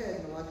in their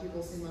head, and a lot of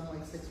people seem I'm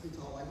like 6 feet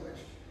tall, I wish.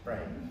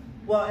 Right.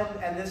 Well,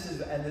 and this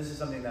is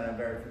something that I'm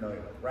very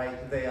familiar with,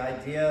 right? The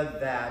idea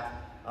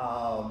that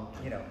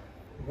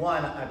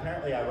one,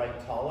 apparently I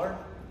write taller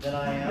than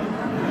I am,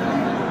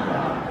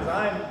 because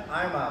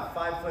I'm a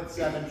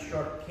 5'7"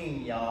 short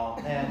king, y'all,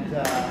 and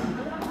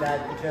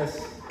that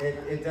just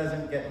it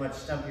doesn't get much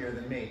stumpier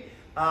than me.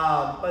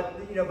 But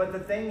the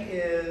thing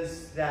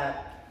is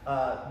that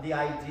the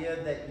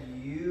idea that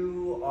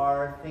you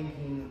are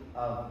thinking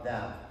of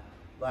them,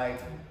 like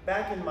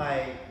back in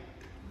my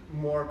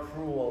more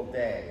cruel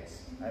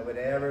days, I would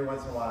every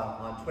once in a while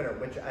on Twitter,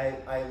 which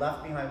I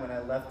left behind when I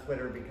left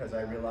Twitter because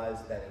I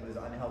realized that it was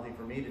unhealthy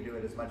for me to do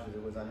it as much as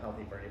it was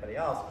unhealthy for anybody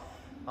else.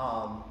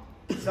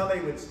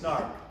 Somebody would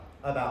snark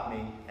about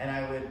me and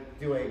I would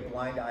do a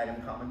blind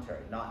item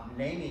commentary, not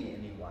naming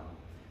anyone.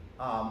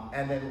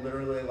 And then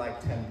literally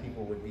like 10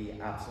 people would be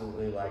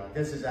absolutely like,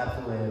 this is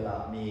absolutely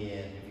about me,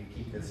 and if you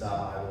keep this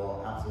up, I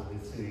will absolutely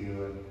sue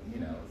you,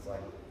 and it's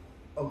like,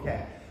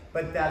 okay.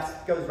 But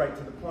that goes right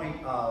to the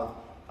point of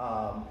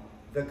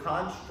the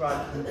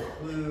construct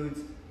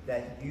includes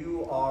that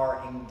you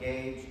are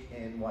engaged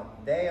in what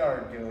they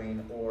are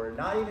doing, or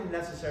not even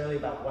necessarily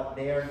about what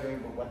they are doing,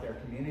 but what their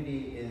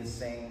community is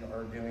saying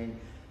or doing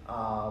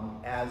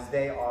as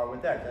they are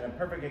with theirs. And a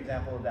perfect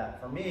example of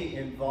that for me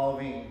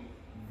involving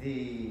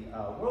the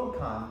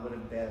WorldCon would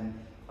have been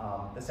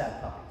the sad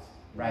puppies,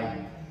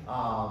 right?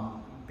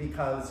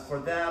 because for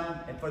them,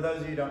 and for those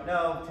of you who don't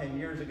know, 10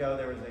 years ago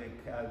there was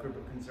a group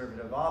of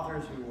conservative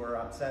authors who were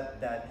upset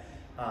that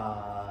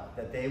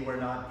that they were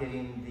not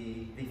getting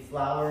the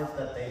flowers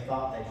that they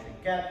thought they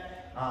should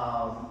get,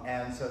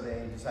 and so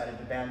they decided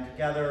to band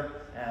together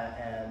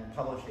and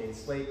publish a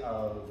slate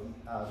of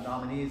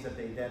nominees that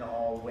they then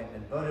all went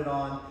and voted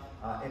on.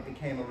 It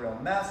became a real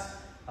mess.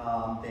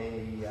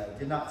 They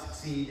did not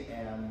succeed,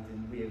 and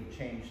we have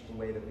changed the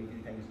way that we do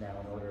things now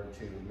in order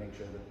to make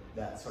sure that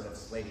that sort of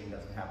slating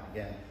doesn't happen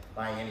again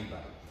by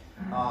anybody.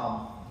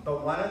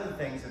 But one of the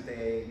things that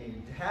they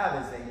needed to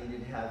have is they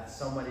needed to have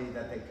somebody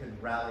that they could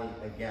rally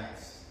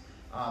against.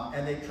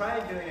 And they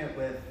tried doing it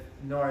with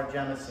Nora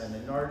Jemisin,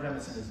 and Nora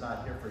Jemisin is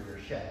not here for your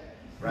shit,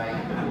 right?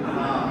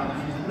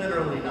 She's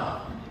literally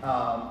not.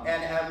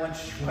 And when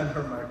she won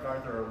her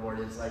MacArthur Award,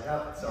 it's like,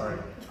 oh, sorry,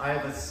 I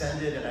have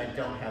ascended and I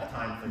don't have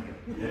time for you.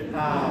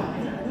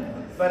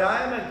 But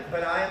I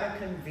am a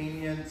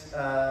convenient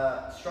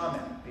straw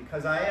man,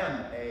 because I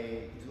am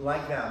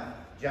like them,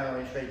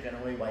 generally straight,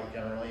 generally white,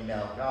 generally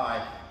male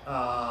guy,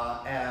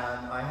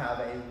 and I have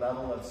a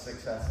level of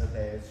success that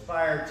they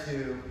aspire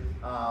to,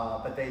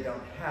 but they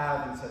don't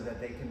have, and so that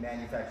they can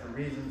manufacture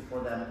reasons for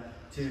them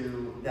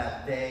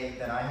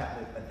that I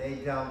have, but they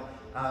don't.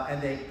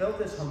 And they built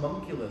this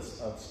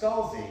homunculus of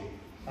Scalzi,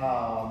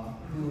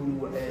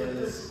 who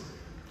is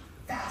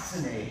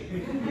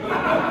fascinating,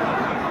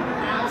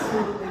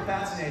 absolutely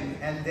fascinating.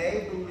 And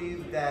they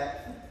believe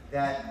that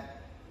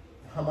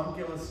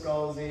homunculus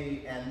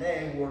Scalzi and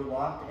they were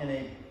locked in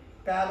a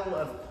battle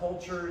of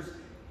cultures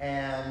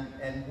and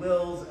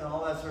wills and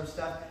all that sort of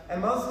stuff.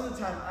 And most of the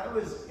time I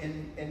was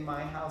in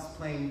my house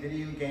playing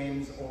video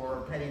games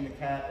or petting the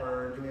cat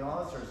or doing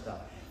all that sort of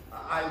stuff.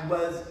 I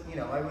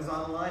was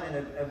online in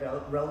a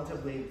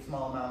relatively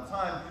small amount of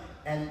time,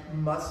 and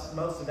most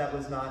of that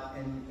was not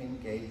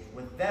engaged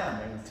with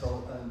them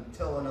until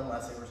and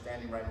unless they were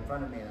standing right in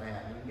front of me and I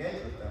had to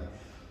engage with them.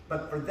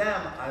 But for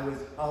them, I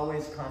was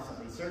always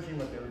constantly searching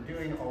what they were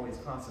doing, always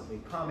constantly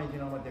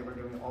commenting on what they were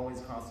doing,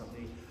 always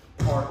constantly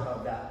part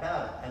of that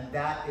battle. And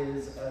that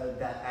is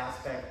that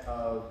aspect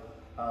of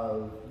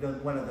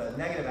one of the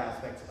negative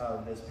aspects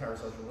of this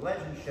parasocial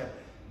relationship,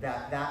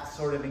 that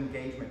sort of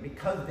engagement,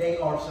 because they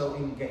are so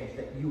engaged,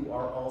 that you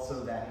are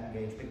also that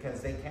engaged, because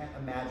they can't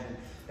imagine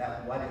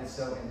that what is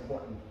so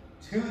important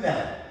to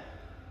them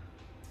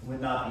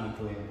would not be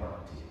equally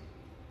important to you.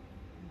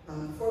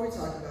 Before we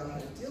talk about how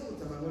to deal with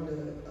them, I wanted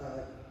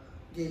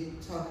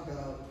to talk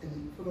about,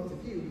 and for both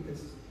of you,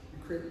 because you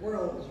create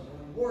World, there's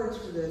awards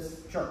for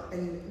this. Sure.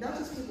 And not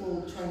just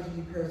people trying to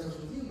be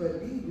parasocial with you, but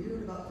being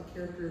weird about the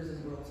characters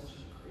and worlds that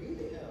you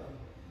created.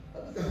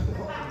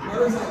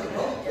 Mur's like,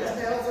 oh, yes,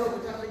 now it's over,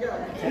 time to go.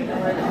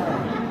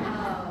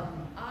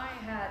 I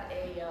had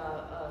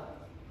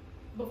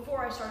before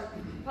I started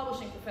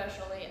publishing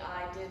professionally,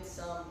 I did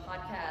some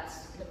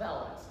podcast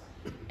novellas,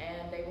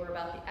 and they were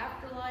about the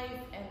afterlife,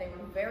 and they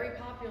were very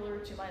popular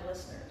to my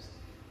listeners.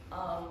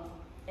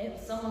 And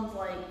someone's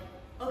like,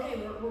 okay,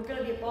 we're going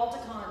to be at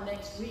WorldCon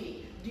next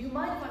week. Do you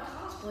mind if I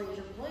cosplay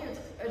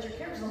as your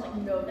characters? I'm like,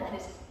 no, that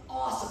is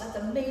awesome. That's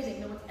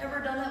amazing. No one's ever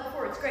done that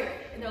before. It's great.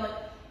 And they're like,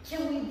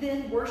 can we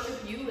then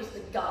worship you as the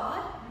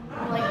god?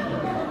 I'm like,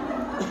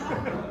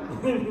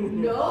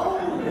 no.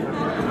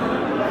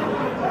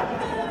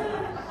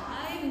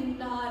 I'm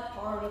not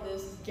part of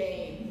this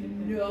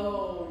game.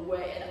 No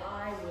way. And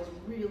I was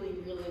really,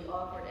 really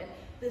awkward. And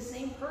the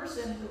same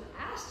person who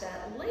asked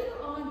that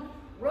later on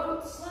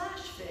wrote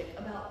 /fic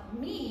about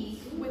me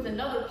with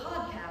another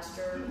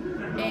podcaster,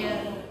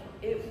 and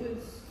it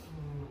was,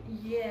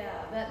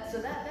 yeah. That's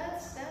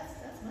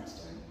my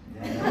story.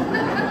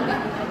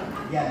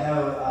 Yeah, no,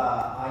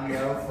 I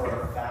know for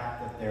a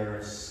fact that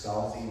there's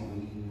Scalzi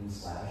Wheaton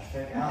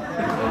 /fic out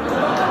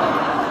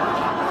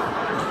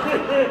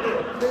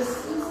there. This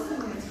is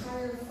an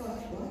entire fuck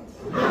what?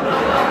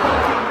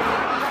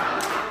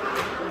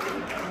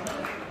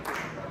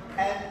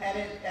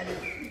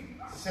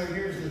 So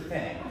here's the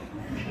thing.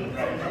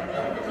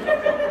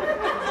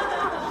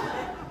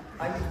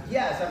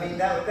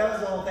 That was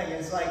the whole thing.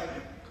 It's like,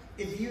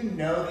 if you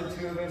know the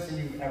two of us and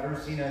you've ever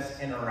seen us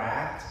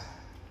interact,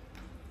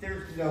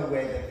 there's no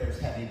way that there's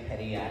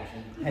petty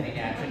action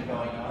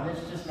going on.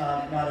 It's just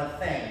not a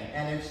thing.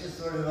 And it's just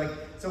sort of like,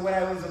 so when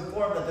I was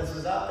informed that this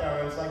was out there,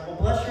 I was like, well,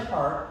 bless your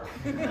heart.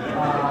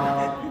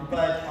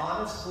 But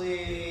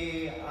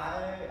honestly,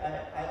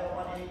 I don't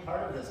want any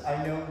part of this.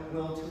 I know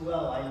Will too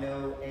well. I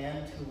know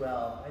Anne too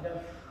well.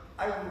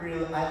 I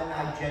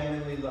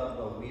genuinely love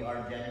Will. We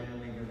are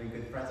genuinely really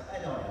good friends. I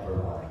don't ever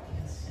want to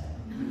kiss him.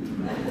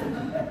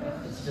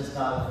 It's just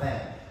not a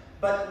thing.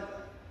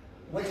 But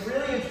what's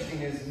really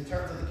interesting is, in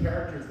terms of the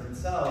characters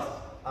themselves,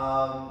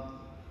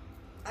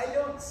 I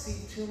don't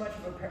see too much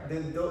of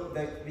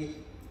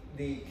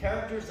the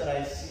characters that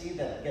I see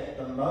that get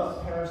the most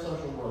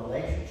parasocial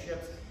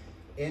relationships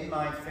in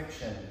my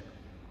fiction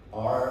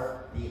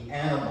are the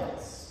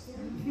animals.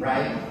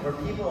 Right? Where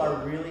people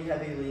are really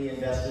heavily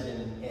invested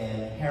in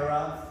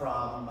Hera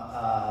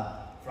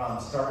from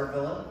Starter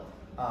Villain,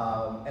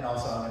 and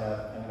also I'm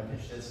gonna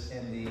pitch this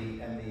in the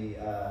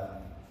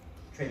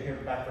trade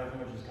paperback version,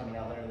 which is coming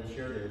out later this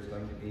year, there's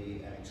going to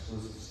be an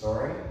exclusive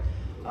story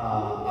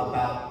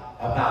about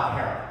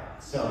Hera.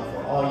 So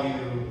for all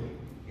you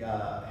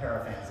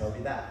Hera fans, there'll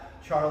be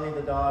that. Charlie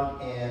the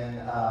dog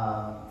in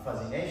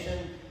Fuzzy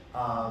Nation.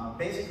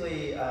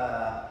 Basically,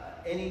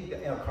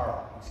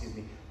 Carl, excuse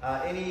me.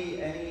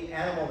 Any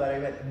animal that I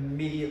met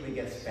immediately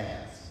gets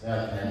fans. Can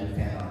I do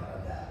fan art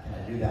of that? Can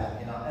I do that?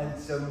 You know, and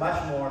so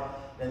much more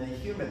than the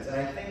humans. And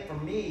I think for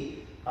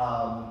me,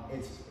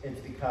 it's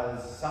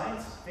because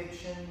science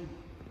fiction,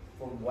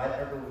 for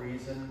whatever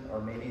reason,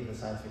 or maybe the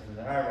science fiction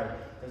that I read,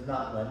 does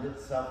not lend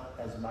itself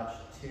as much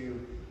to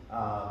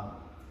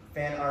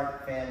fan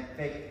art,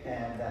 fanfic,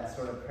 and that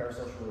sort of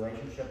parasocial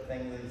relationship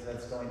thing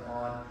that's going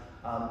on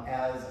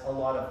as a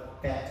lot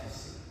of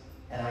fantasy.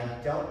 And I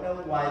don't know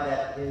why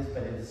that is,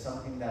 but it is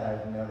something that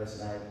I've noticed.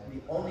 And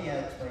the only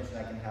explanation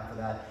I can have for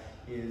that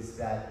is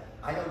that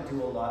I don't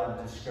do a lot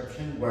of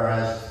description,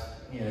 whereas,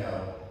 you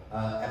know,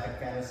 epic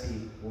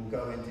fantasy will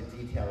go into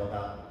detail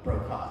about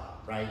Brocaw,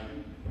 right?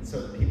 And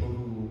so the people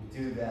who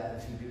do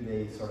that, who do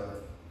the sort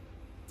of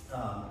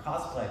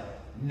cosplay,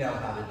 know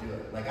how to do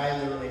it. Like, I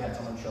literally had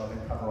someone show up in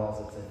coveralls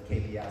that said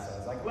KPS. I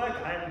was like, look,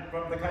 I'm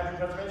from the Country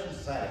Conservation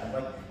Society. I'm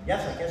like,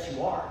 yes, I guess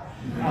you are.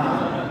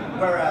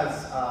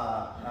 Whereas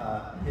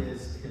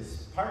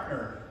his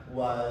partner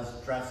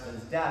was dressed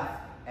as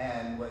Death,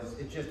 and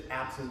it's just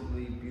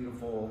absolutely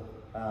beautiful,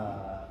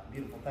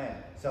 beautiful thing.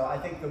 So I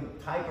think the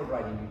type of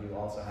writing you do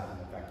also has an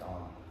effect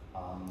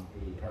on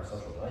the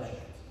parasocial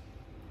relationships.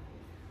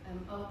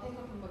 I'll pick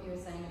up on what you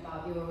were saying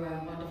about your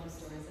wonderful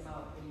stories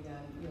about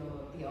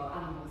your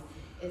animals.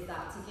 Is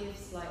that to give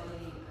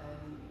slightly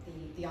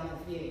the other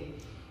view,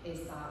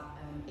 is that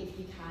if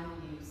you can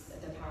use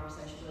the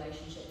parasocial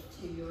relationship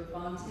to your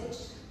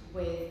advantage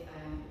with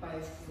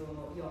both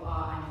your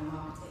art and your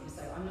marketing.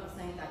 So I'm not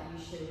saying that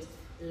you should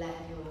let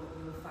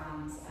your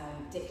fans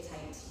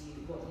dictate to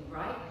you what you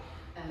write,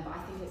 but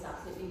I think it's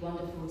absolutely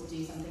wonderful to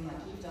do something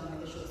like you've done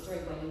with the short story,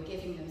 where you're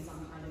giving them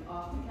some kind of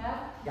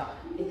aftercare. Yeah.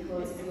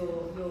 Because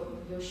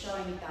you're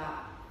showing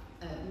that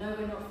no,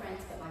 we're not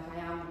friends, but like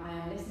I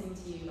am listening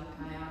to you, like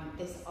I am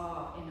this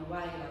art in a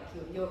way, like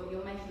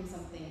you're making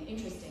something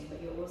interesting,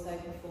 but you're also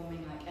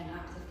performing like an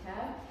act of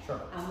care.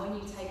 Sure. And when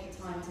you take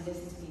the time to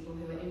listen to people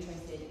who are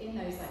interested in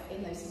those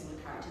smaller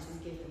characters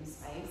and give them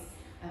space,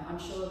 I'm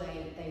sure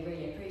they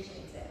really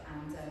appreciate it.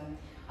 And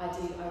I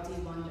do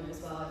wonder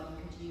as well if you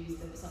could use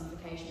the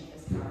personification of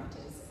those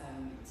characters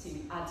to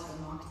add to your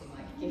marketing,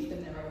 like give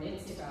them their own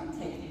Instagram,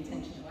 take the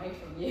attention away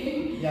from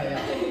you. Yeah.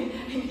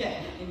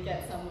 and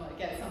get someone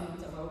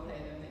to roleplay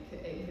them. It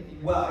could be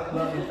really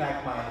well, in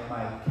fact,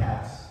 my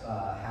cats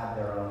have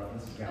their own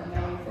Instagram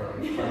account,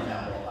 for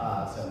example.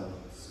 So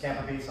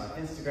Scamperbeast on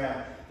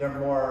Instagram. They're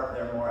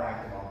more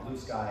active on Blue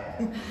Sky,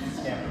 and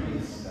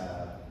Scamperbeast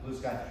Blue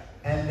Sky.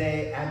 And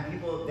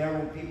there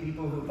will be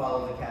people who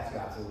follow the cats who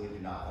absolutely do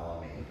not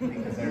follow me,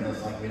 because they're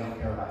just like, we don't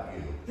care about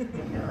you, we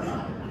care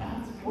about your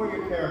cats or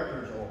your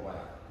characters or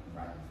whatever,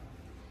 right?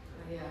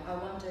 Yeah, I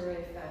wonder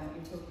if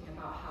you're talking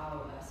about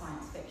how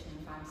science fiction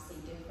and fantasy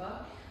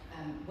differ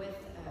with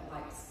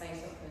like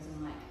space operas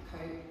and like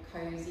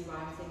cozy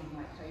writing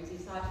and like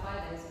cozy sci-fi.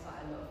 There's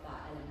quite a lot of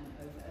that element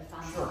of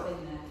fantasy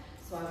in there.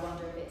 So I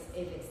wonder if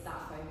it's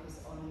that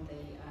focus on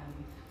the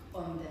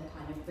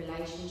kind of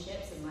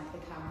relationships and like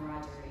the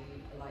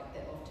camaraderie, like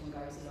that often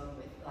goes along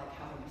with like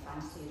having a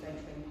fantasy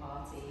adventuring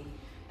party.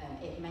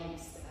 It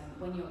makes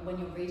when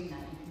you're reading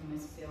that, you can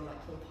almost feel like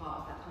you're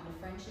part of that kind of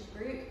friendship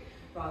group,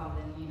 rather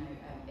than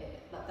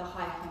like the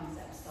high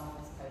concept stuff.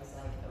 I suppose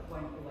like that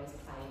won't always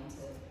play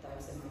into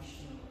those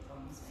emotional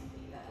bonds,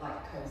 maybe that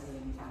like cozy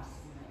and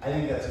fantasy. I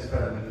think that's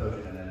incredibly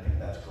cogent, and I think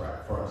that's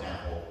correct. For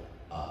example,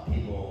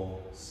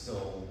 people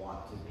still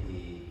want to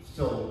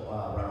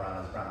run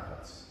around as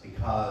browncoats,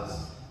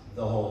 because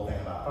the whole thing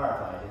about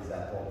Firefly is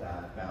that whole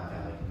bound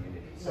family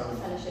community. So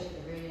fellowship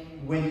of the reading.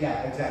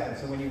 Exactly.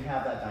 So when you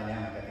have that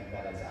dynamic, I think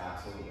that is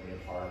absolutely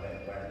a part of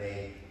it, where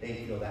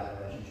they feel that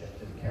relationship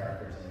to the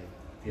characters, and they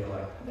feel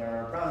like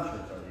they're brown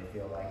shirts, or they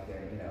feel like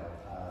they're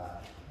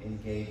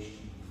engaged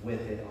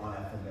with it on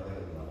a familial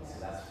level.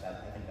 So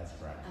I think that's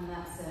correct. And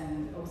that's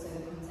also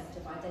the concept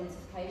of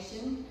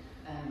identification.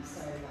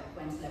 So like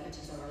when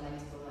celebrities are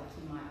relatable, like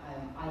you might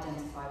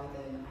identify with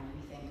them and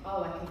you think,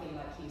 oh, I could be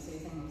like you. So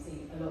you think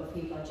obviously a lot of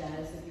people are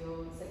jealous of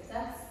your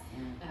success.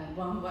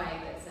 One way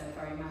that's a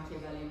very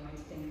Machiavellian way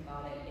to think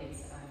about it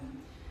is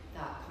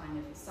that kind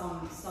of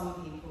some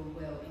people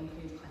will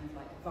include kind of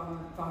like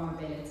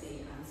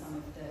vulnerability and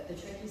some of the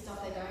tricky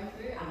stuff they're going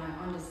through, and I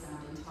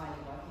understand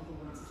entirely why people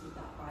want to keep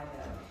that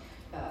private,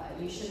 but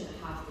you shouldn't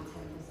have to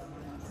temper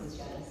someone else's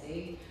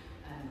jealousy.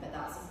 But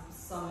that's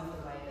some of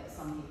the way that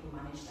some people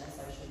manage their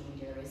social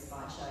media, is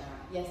by showing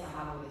like, yes, I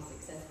have all this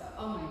success, but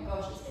oh my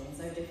gosh, it's been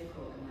so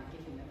difficult, and like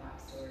giving the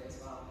backstory as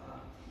well.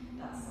 But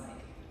that's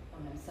like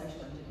on a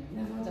social engineering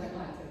level, I don't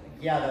like to think.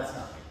 Yeah, that's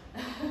not.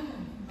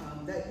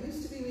 That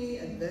used to be me,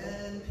 and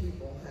then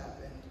people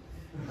happened.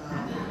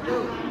 No,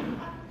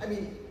 I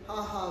mean,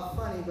 haha,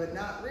 funny, but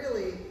not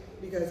really,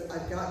 because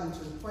I've gotten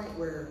to the point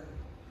where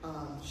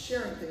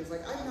sharing things.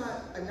 Like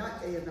I've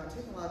not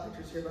taken a lot of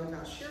pictures here, but I've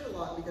not shared a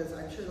lot because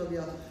I'm sure they'll be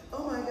like,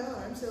 oh my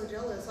God, I'm so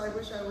jealous. I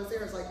wish I was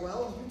there. It's like,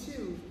 well, you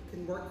too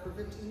can work for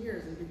 15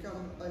 years and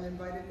become an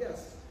invited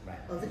guest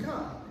of the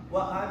con.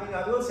 Well, I mean,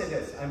 I will say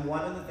this. I'm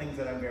one of the things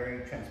that I'm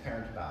very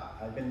transparent about.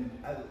 I've been,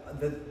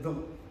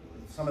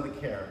 some of the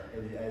care,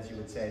 as you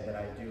would say, that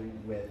I do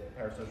with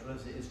Parasocial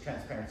is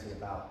transparency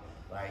about,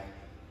 like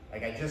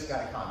I just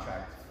got a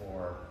contract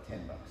for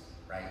 $10,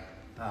 right?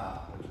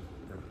 Which is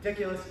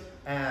ridiculous,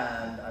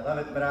 and I love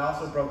it, but I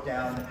also broke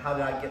down how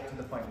did I get to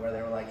the point where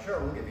they were like, sure,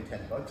 we'll give you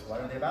 $10.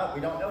 What are they about?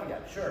 We don't know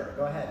yet. Sure,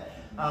 go ahead.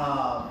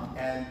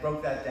 And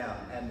broke that down,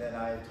 and then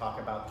I talk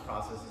about the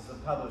processes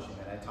of publishing,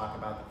 and I talk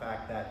about the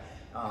fact that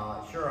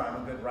sure,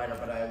 I'm a good writer,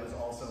 but I was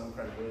also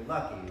incredibly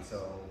lucky,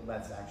 so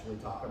let's actually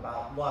talk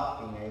about luck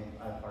being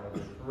a part of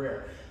your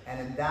career. And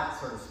in that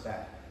sort of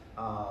respect,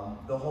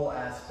 the whole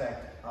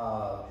aspect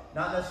of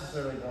not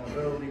necessarily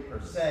vulnerability per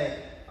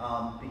se,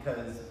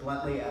 because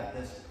bluntly at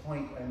this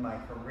point in my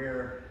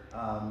career,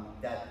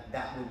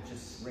 that would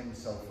just ring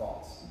so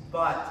false.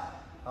 But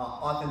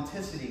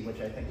authenticity,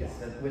 which I think is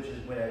the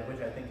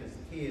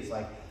key, is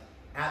like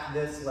at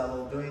this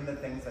level doing the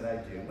things that I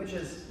do, which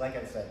is, like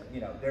I said, you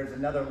know, there's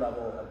another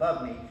level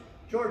above me.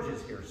 George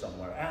is here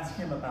somewhere. Ask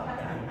him about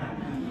that.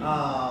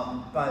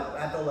 But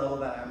at the level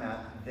that I'm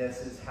at, this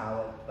is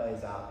how it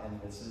plays out,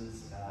 and this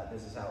is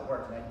how it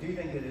works. And I do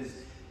think it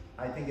is.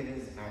 I think it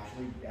is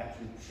actually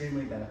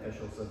extremely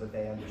beneficial, so that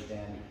they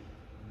understand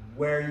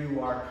where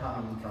you are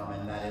coming from,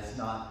 and that it's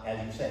not,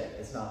 as you say,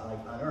 it's not like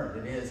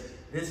unearned.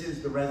 This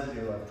is the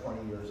residue of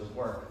 20 years of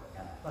work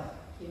at play.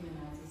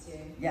 Humanizes you.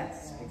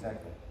 Yes,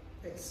 exactly.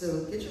 Okay,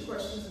 so get your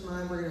questions in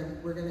mind.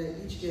 We're gonna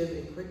each give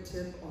a quick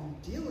tip on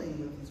dealing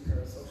with these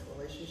parasocial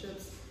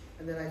relationships,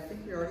 and then I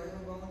think we already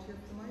have a volunteer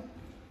for tonight.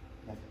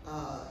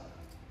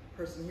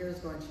 Person here is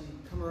going to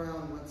come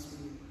around once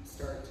we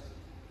start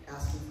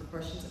asking for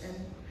questions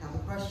and have a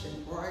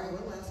question, or I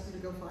will ask you to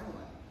go find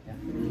one. Yeah.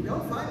 If you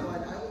don't find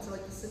one, I will tell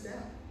you to sit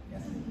down.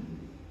 Yes.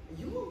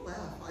 You won't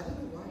laugh. I don't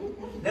know why.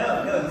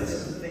 No, this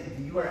is the thing.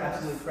 You are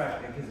absolutely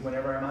correct, because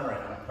whenever I'm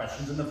moderating,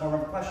 questions in the form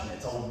of a question.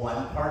 It's a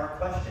one-part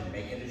question.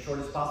 Make it as short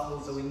as possible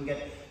so we can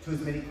get to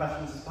as many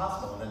questions as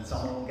possible. And then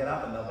someone will get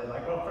up and they'll be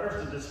like, well,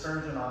 first a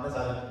discursion on this.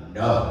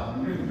 No.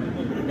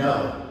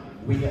 No.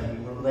 We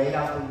laid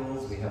out the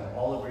rules. We have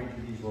all agreed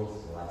to these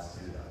rules. Let's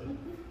do them.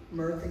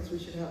 Mur thinks we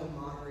should have a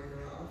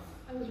moderator off.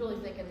 I was really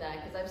thinking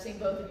that because I've seen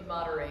both of you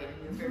moderate,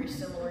 and you're very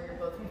similar. You're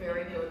both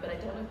very good, but I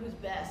don't know who's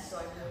best, so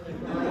I'm really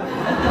You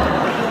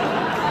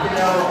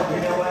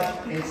know what?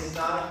 It's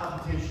not a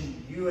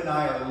competition. You and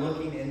I are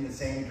looking in the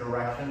same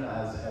direction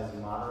as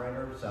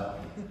moderator, so,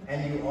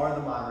 and you are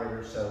the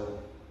moderator, so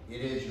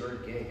it is your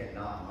gig and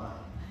not mine.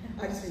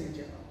 I just mean in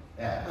general.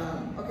 Yeah.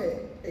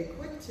 Okay, a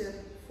quick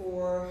tip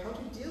for how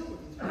to deal with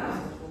these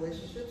parasocial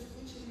relationships.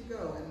 Each of you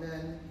go, and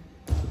then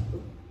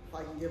if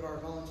I can give our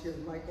volunteer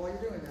the mic while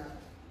you're doing that.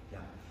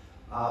 Yeah.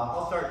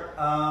 I'll start.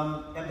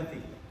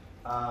 Empathy.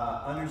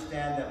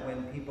 Understand that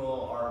when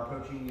people are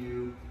approaching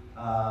you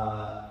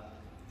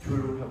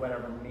through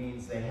whatever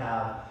means they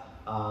have,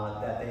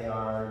 that they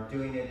are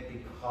doing it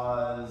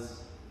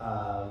because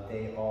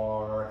they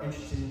are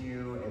interested in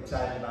you,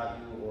 excited about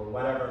you, or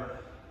whatever.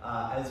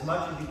 As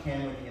much as you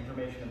can with the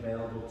information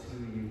available to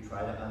you,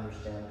 try to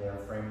understand their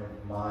frame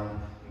of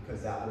mind,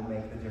 because that will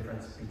make the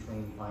difference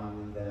between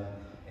finding them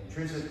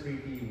intrusive,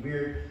 creepy,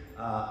 weird,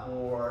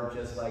 or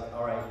just like,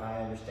 all right,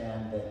 I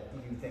understand that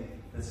you think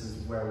this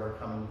is where we're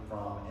coming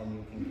from, and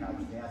you can couch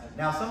the answer.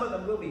 Now, some of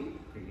them will be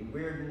creepy,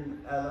 weird,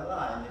 and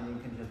and then you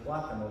can just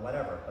block them or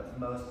whatever, but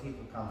most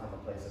people come from a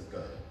place of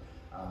good.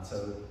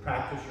 So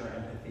practice your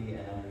empathy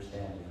and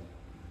understanding.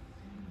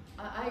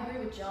 I agree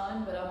with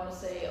John, but I want to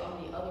say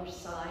on the other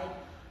side,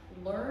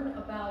 learn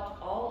about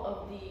all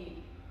of the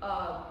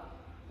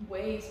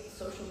ways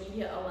social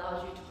media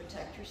allows you to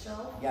protect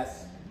yourself.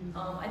 Yes.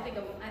 I think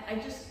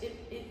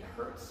it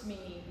hurts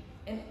me,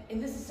 and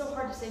this is so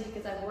hard to say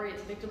because I worry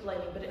it's victim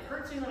blaming, but it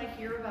hurts me when I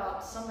hear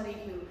about somebody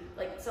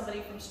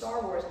from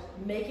Star Wars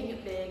making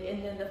it big,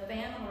 and then the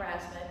fan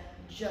harassment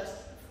just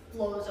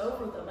flows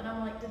over them, and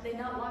I'm like, did they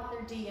not lock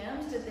their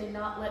DMs? Did they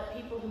not let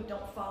people who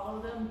don't follow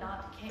them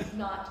not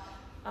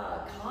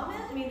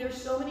comment? I mean,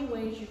 there's so many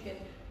ways you can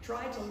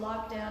try to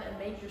lock down and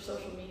make your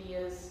social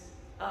medias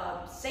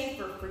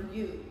safer for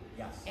you.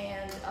 Yes.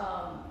 And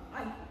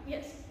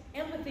yes,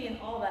 empathy and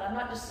all that. I'm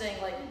not just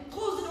saying like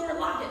close the door and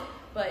lock it,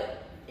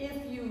 but if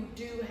you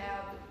do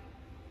have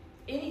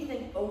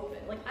anything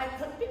open, like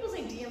people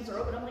say DMs are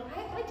open. I'm like,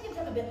 my DMs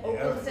haven't been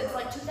open since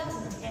like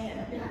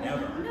 2010.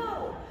 Never.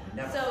 No.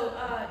 Never. So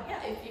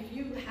if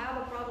you have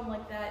a problem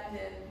like that,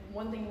 then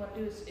one thing you want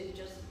to do is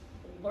just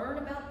learn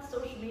about the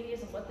social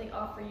medias and what they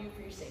offer you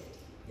for your safety.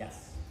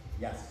 Yes.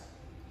 Yes.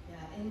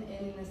 Yeah,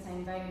 in the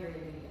same vein,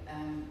 really,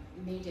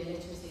 media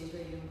literacy is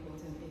really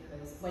important,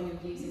 because when you're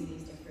using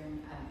these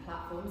different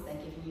platforms, they're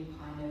giving you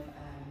kind of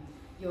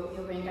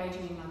you're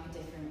engaging in like a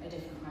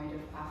different mode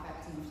of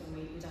affect, and often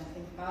we don't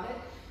think about it.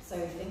 So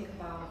think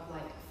about,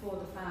 like,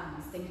 for the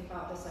fans, think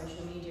about the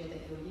social media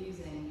that you're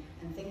using,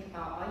 and think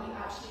about, are you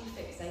actually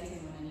fixating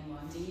on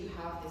anyone? Do you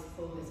have this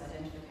pull, this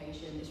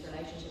identification, this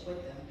relationship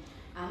with them?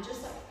 And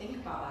just like think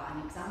about that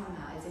and examine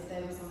that as if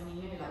there was someone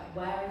you knew, like,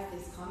 where is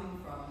this coming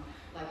from?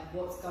 Like,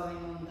 what's going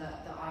on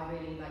that I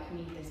really like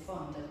need this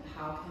bond, and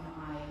how can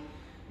I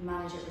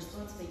manage it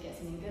responsibly, get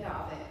something good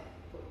out of it,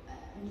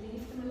 and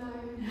leave them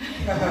alone?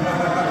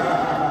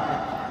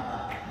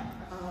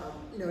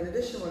 In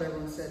addition to what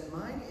everyone said,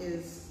 mine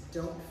is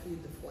don't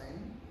feed the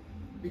flame.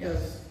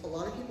 Because a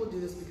lot of people do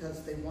this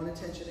because they want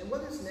attention, and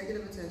whether it's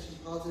negative attention,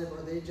 positive,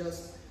 or they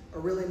just are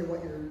really into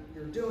what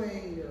you're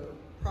doing, your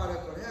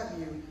product, what have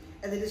you,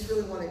 and they just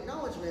really want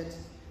acknowledgement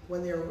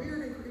when they're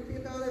weird and creepy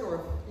about it,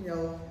 or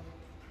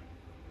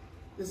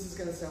this is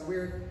going to sound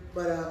weird,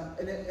 but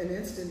an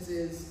instance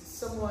is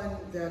someone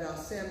that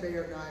Sam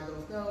Bayer and I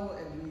both know,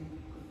 and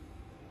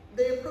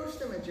they approached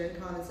him at Gen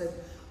Con and said,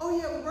 oh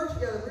yeah, we worked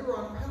together, we were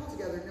on a panel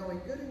together, knowing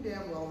good and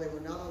damn well they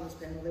were not on this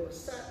panel, they were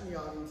sat in the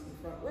audience in the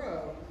front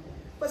row,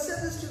 but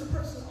said this to the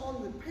person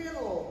on the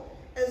panel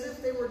as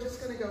if they were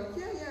just going to go,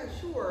 yeah,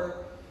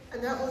 sure,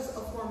 and that was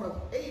a form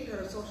of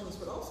parasocialness,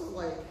 but also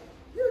like,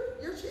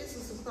 you're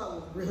chasing some clout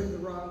with really the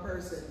wrong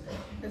person.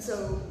 And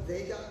so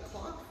they got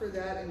clocked for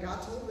that and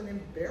got told and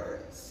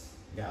embarrassed.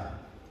 Yeah.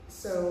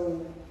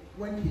 So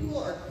when people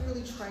are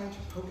clearly trying to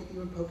poke at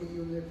you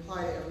and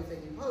reply to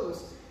everything you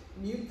post,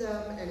 mute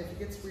them, and if it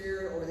gets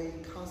weird or they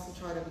constantly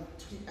try to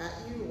tweet at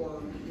you, or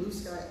blue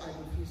sky, I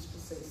refuse to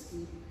say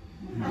ski.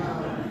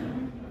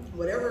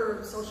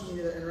 Whatever social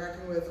media they're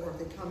interacting with, or if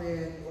they come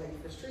in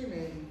like for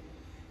streaming,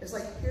 it's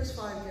like, here's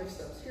 5 gift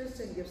subs, here's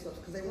 10 gift subs,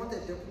 because they want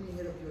that dopamine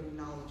hit of you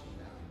acknowledging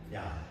them.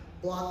 Yeah.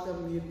 Block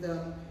them, mute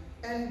them,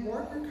 and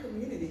warn your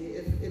community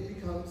if it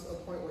becomes a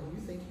point where you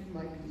think you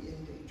might be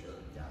in danger.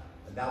 Yeah,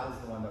 and that was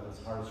the one that was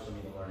hardest for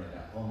me to learn, and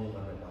I only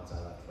learned it once I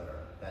left Twitter.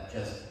 That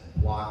just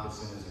block as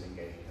soon as it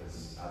engaged,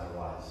 because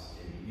otherwise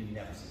you'd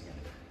never see the end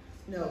of it.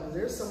 No,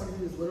 there's someone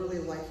who's literally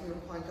liking and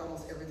replying to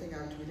almost everything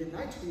I've tweeted, and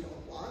I tweet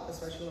a lot,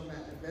 especially when I'm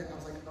at an event, and I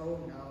was like, oh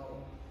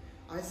no,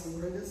 I see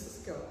where this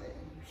is going.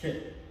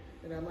 Shit.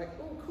 And I'm like,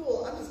 oh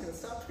cool, I'm just gonna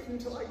stop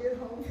tweeting until I get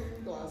home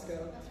from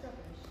Glasgow. That's rubbish.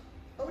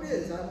 Oh, it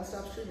is. I will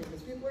stop streaming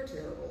because people are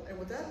terrible. And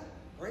with that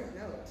bright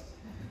note,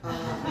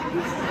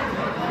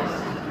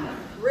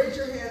 raise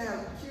your hand,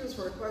 have cues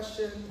for a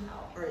question.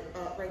 All right,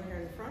 right here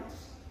in the front.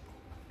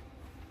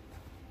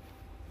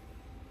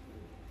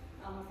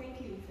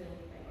 Thank you for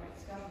that great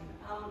discussion.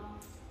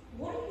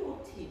 What are your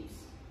tips,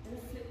 and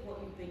flip what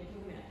you've been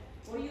talking about,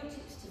 what are your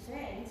tips to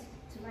fans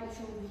to make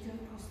sure we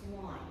don't cross the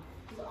line?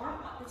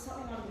 Because it's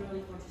something I'm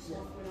really conscious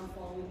of when I'm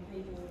following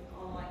people. I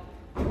like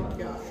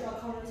show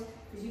comments,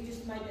 because you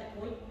just made that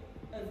point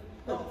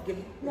of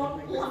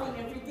not loving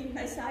everything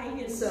they say.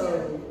 And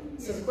So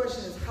the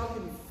question is, how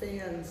can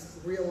fans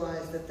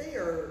realize that they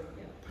are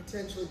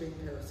potentially being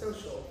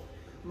parasocial?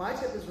 My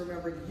tip is,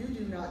 remember, you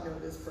do not know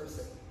this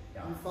person.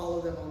 Yeah. You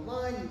follow them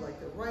online, you like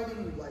their writing,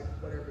 you like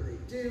whatever they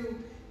do.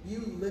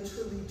 You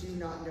literally do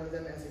not know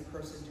them as a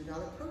person. Do not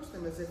approach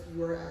them as if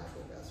you are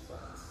actual best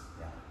friends.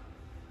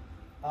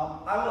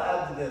 I will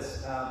add to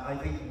this. I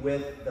think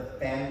with the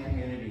fan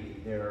community,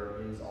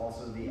 there is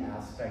also the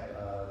aspect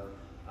of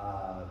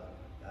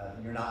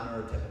you're not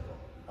neurotypical.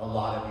 A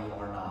lot of you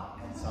are not,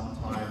 and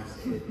sometimes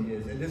it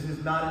is. And this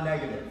is not a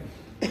negative,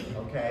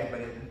 okay?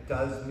 But it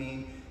does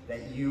mean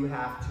that you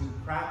have to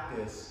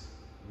practice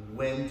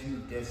when to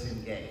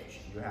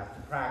disengage. You have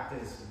to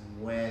practice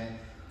when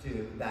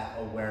to that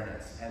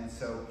awareness. And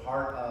so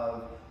part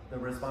of the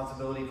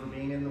responsibility for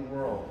being in the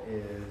world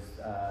is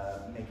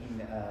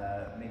making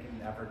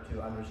an effort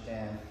to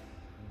understand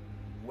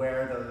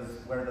where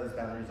those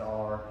boundaries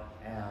are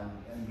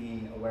and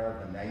being aware of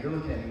them. Now you're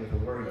looking at me with a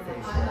worried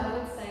face. I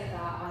would say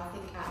that I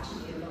think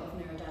actually a lot of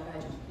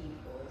neurodivergent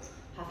people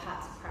have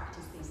had to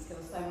practice these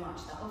skills so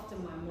much that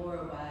often we're more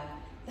aware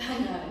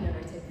than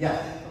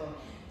neurotypical people.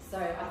 So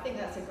I think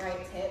that's a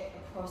great tip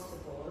across the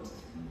board.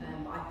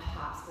 I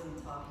perhaps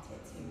wouldn't target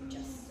it to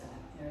just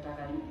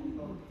neurodivergent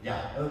people.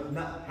 Yeah,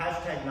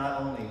 hashtag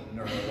not only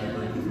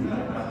neurodivergent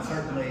people, but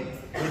certainly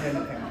within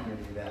the fan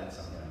community, that is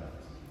something I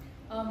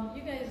noticed.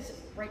 You guys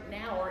right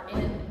now are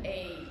in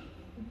a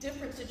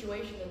different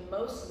situation than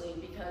mostly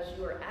because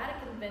you are at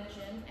a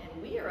convention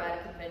and we are at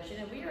a convention,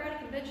 and we are at a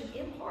convention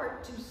in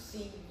part to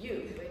see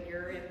you, and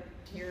you're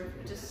here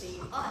to see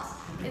us.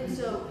 And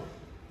so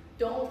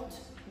don't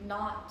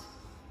not...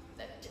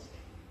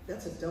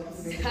 That's a dumb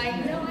thing.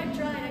 I know, I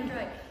tried.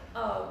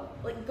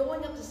 Like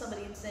going up to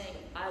somebody and saying,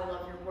 I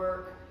love your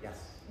work. Yes.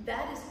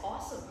 That is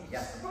awesome.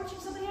 Yes. Just approaching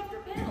somebody after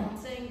a panel and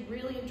saying,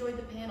 really enjoyed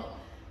the panel.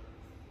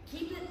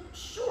 Keep it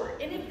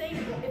short. And if they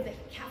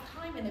have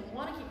time and they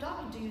want to keep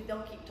talking to you,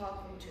 they'll keep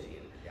talking to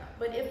you. Yeah.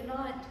 But if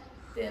not,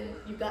 then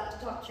you got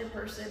to talk to your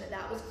person, and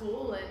that was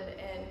cool,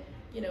 and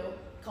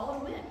call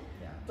it a win.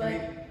 Yeah.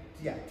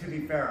 But to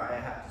be fair, I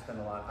have to spend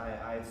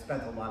I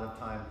spent a lot of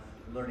time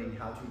learning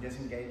how to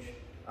disengage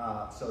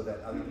so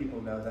that other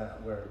people know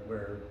that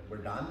we're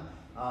done.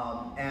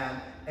 And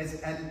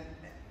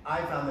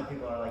I found that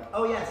people are like,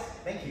 oh yes,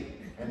 thank you,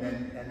 and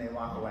they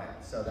walk away.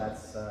 So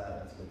that's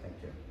a good thing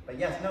too. But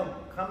yes, no,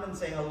 come and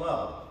say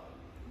hello.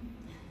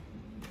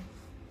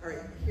 All right,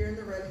 here in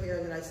the red hair,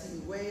 and then I see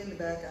you way in the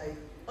back.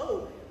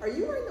 Oh, are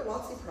you wearing the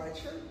WotC Pride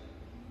shirt?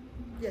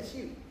 Yes,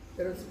 you.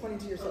 That was pointing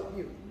to yourself.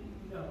 You.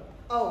 No.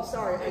 Oh,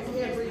 sorry, I can't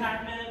It's read.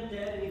 Pac-Man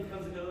dead, and he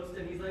becomes a ghost,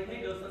 and he's like,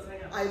 "Hey, ghost, let's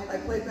hang out." I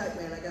played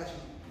Pac-Man. I got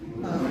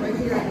you. Right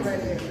here in the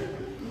red hair.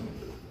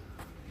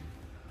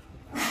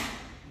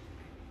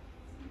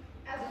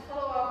 As a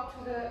follow-up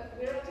to the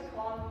We're at the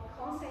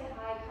come say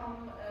hi, come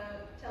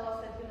tell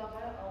us that you love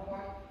our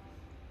work.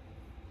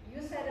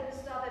 You said at the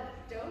start that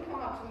don't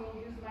come up to me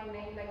and use my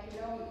name like you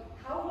know me.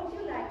 How would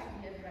you like to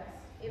be addressed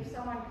if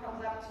someone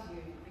comes up to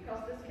you?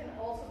 Because this can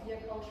also be a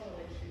cultural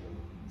issue.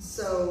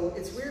 So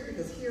it's weird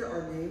because here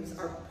our names,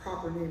 our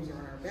proper names are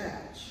on our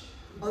badge.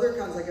 Other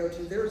cons I go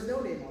to, there is no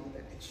name on the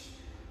badge.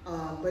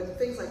 But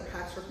things like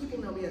PAX, where people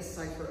know me as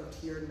Cypher of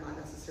Tier, not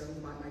necessarily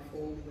by my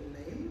full legal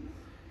name.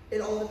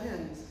 It all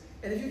depends.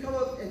 And if you come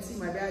up and see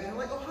my badge, and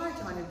you're like, oh, hi,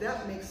 Tanya,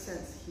 that makes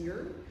sense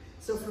here.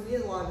 So for me,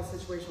 in a lot of the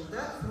situations,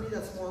 for me,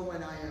 that's more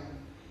when I am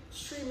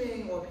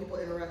streaming or people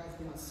interact with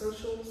me on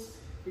socials.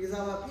 Because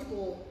I love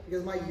people,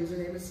 because my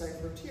username is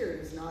Cypher of Tier,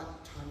 it's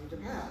not Tanya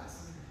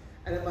DePass.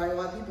 And if I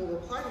let people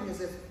reply to me as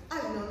if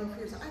I've known them for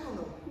years, I don't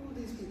know who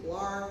these people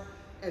are.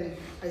 And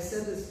I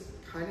said this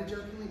kind of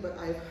jokingly, but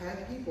I've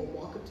had people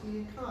walk up to me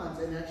in cons,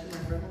 and actually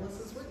my friend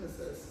Melissa's witnessed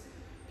this.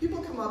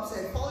 People come up,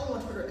 say, I follow you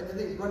on Twitter, and then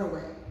they run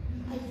away.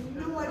 I have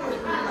no idea who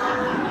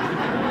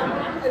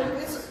they are. And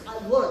it's,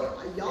 look,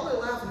 y'all are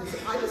laughing.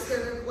 I just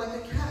stand there like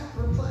a cat,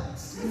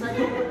 perplexed, because I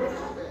don't know what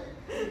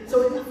happened. So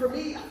for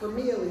me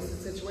at least,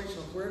 it's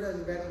situational. If we're to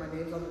invent my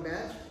name's on the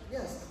badge,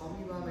 yes, call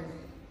me by my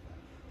name.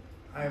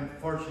 I'm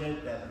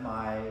fortunate that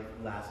my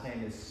last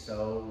name is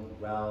so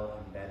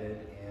well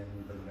embedded in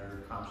the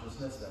nerd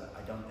consciousness that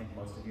I don't think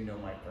most of you know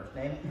my first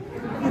name.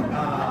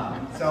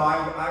 So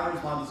I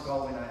respond to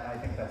Scalzi, and I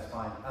think that's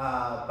fine.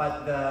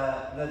 But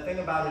the thing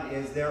about it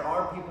is there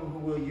are people who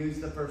will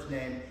use the first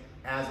name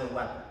as a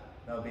weapon.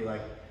 They'll be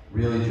like,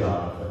 really,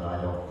 Jonathan,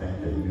 I don't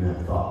think that you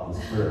have thought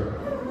this through.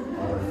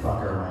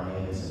 Motherfucker, my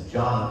name isn't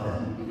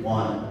Jonathan,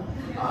 one.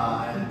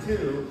 And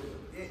two,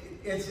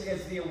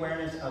 it's the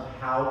awareness of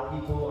how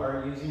people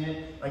are using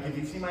it. Like if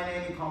you see my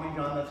name, you call me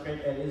John, that's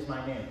great, that is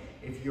my name.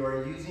 If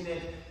you're using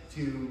it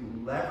to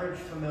leverage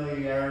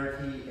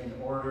familiarity in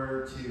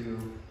order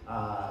to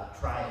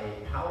try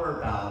a power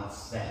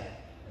balance thing,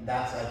 and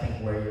that's I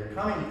think where you're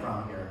coming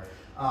from here,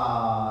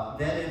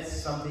 then it's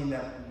something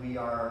that we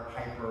are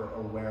hyper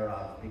aware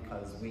of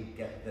because we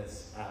get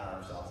this at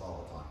ourselves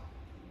all the time.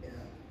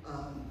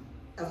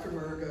 Yeah. After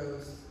Mur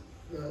goes,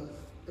 the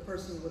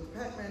person with the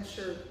Pac-Man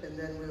shirt, and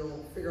then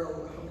we'll figure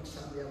out how much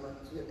time we have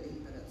left. We have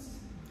 8 minutes.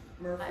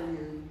 Mur, for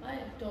you.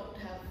 I don't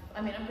have,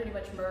 I mean, I'm pretty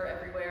much Mur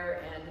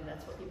everywhere, and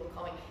that's what people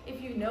call me.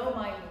 If you know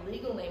my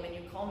legal name and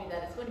you call me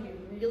that, it's going to be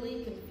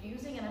really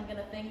confusing, and I'm going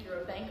to think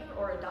you're a banker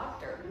or a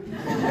doctor.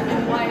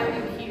 And why are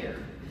you here?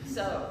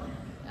 So,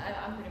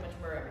 I'm pretty much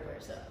Mur everywhere,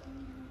 so.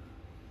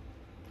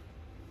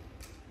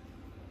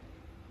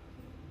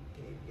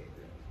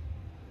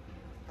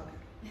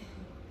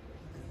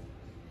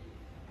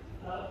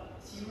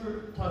 So you were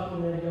talking a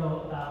minute ago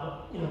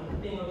about,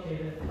 being okay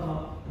to come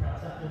up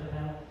perhaps after the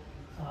event.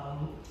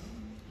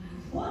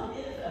 What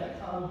if at a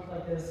con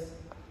like this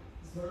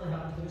literally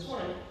happened to me this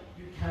morning,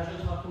 you're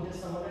casually talking to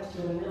someone next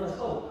to you and realize,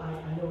 oh, I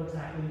know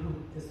exactly who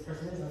this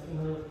person is, I'm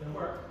familiar with their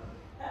work.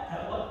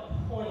 At what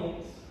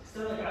point,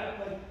 so at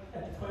the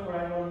point where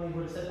I normally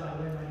would have said, by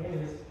the way, my name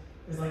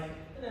is like,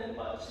 and then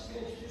what, she's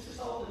going to introduce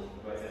herself, and do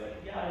I say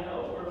like, yeah, I know,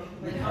 or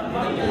like, how do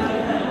you get out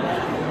of that?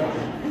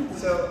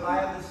 So I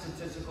have the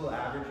statistical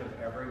average of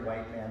every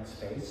white man's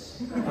face.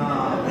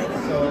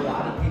 So a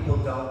lot of people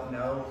don't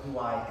know who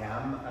I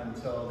am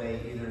until they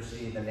either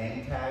see the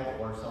name tag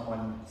or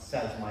someone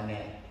says my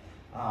name.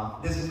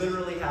 This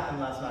literally happened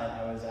last night.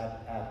 I was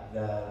at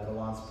the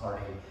launch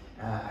party,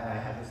 and I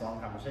had this long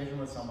conversation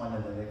with someone,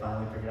 and then they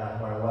finally figured out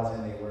who I was,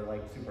 and they were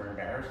like super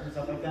embarrassed and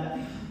stuff like that.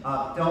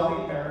 Don't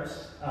be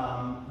embarrassed.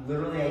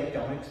 Literally, I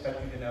don't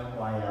expect you to know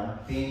who I am.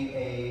 Being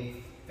a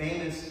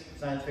famous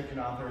science fiction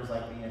author is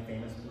like being a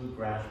famous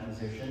bluegrass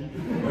musician,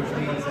 which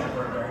means that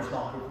for a very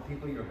small group of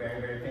people, you're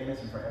very, very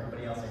famous, and for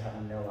everybody else, they have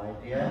no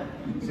idea.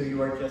 So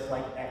you are just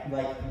like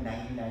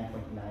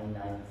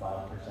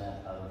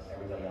 99.995% of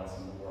everybody else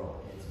in the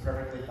world. It's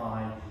perfectly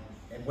fine.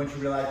 And once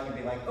you realize, you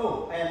can be like,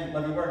 oh, and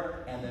love your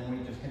work, and then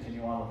we just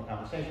continue on with the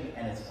conversation,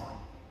 and it's fine.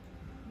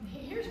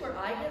 Here's where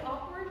I get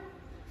awkward,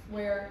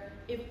 where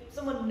if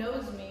someone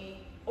knows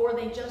me, or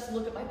they just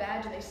look at my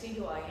badge and they see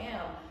who I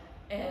am,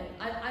 and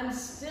I'm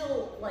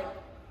still like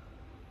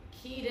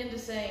keyed into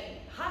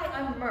saying, hi,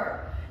 I'm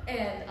Mur,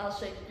 and I'll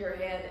shake your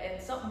hand. And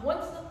one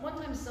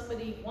time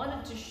somebody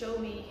wanted to show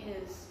me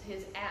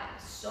his app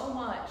so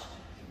much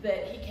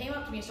that he came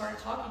up to me, started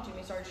talking to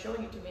me, started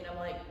showing it to me, and I'm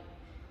like,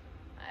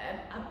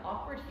 I'm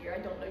awkward here, I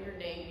don't know your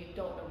name, you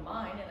don't know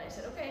mine. And I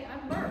said, okay,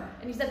 I'm Mur.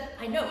 And he said,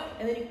 I know.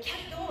 And then he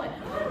kept going.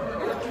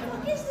 What the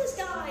fuck is this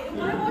guy? And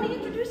why won't he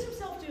introduce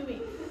himself to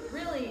me?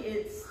 Really,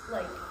 it's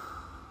like,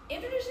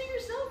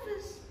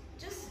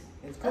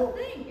 a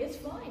thing. It's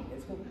fine.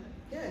 It's cool.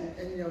 Yeah,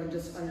 and you know, and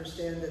just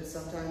understand that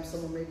sometimes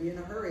someone may be in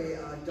a hurry.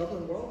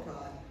 Dublin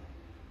WorldCon.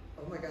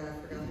 Oh my God,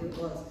 I forgot who it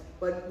was.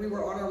 But we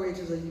were on our way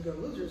to the You Go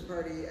Losers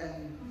party,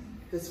 and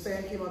this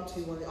fan came up to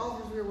one of the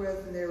authors we were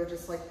with, and they were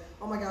just like,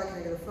 "Oh my God, can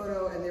I get a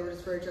photo?" And they were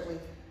just very gently,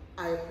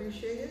 "I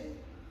appreciate it.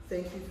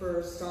 Thank you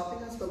for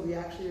stopping us, but we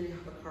actually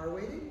have a car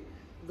waiting.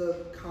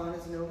 The con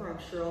isn't over. I'm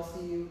sure I'll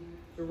see you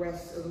the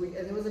rest of the week."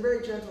 And it was a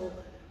very gentle,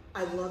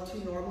 I'd love to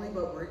normally,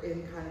 but we're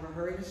in kind of a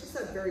hurry. It's just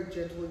that very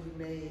gentle,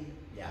 humane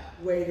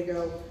way to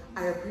go.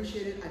 I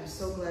appreciate it. I'm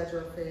so glad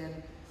you're a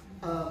fan.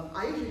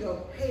 I usually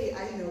go, "Hey,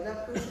 I know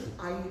that person.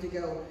 I need to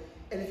go."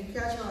 And if you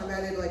catch me on a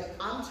bad day, like,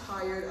 "I'm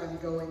tired. I'm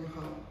going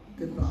home.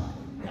 Goodbye."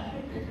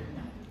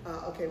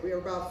 Okay, we are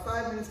about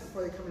 5 minutes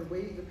before they come and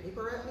wave the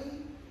paper at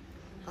me.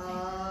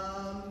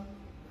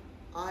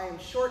 I am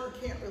short and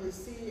can't really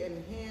see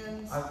any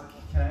hands.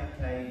 Can I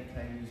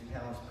use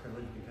panelist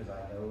privilege because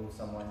I know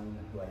someone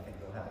who I think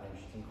will have an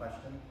interesting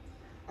question?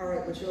 All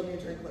right, but you'll need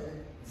a drink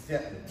later.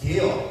 Yeah,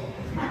 deal.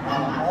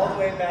 All the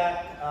way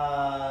back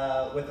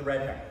with the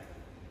red hair.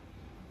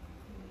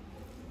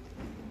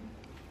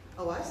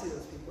 Oh, I see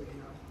those people, you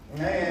know.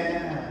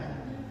 Yeah.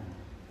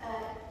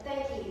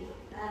 Thank you.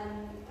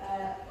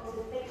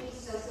 Also, thank you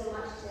so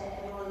much to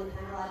everyone on the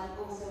panel. I'm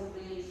also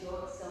really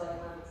short, so I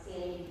can't see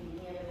anything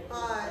here.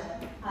 But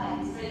hi,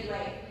 it's really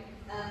great.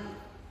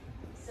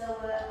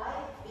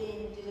 I've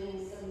been doing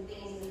some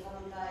things with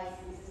other guys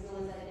since as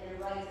long as I've been a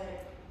writer,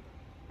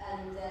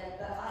 and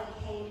but I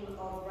came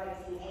of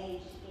writing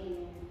age in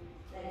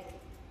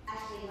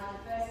actually my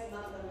first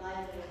month of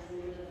life when I was in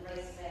the middle of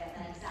race fair.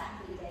 That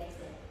exactly dates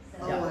it.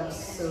 So I'm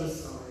so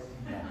sorry.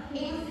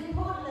 It was an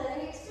important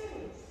learning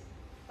experience,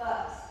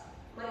 but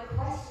my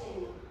question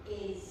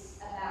is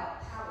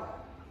about power,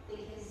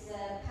 because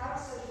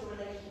parasocial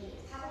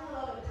relationships, having a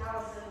lot of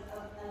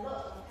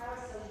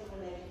parasocial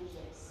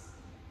relationships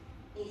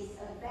is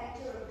a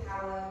vector of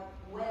power,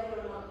 whether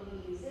or not you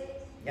use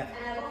it. Yeah.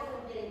 And I've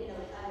often been,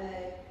 I'm a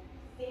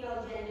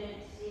female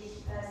gendered-ish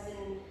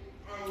person,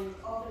 and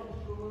often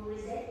people will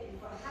resent you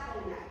for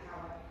having that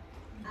power.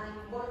 I'm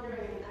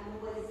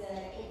always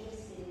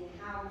interested in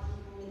how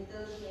people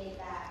negotiate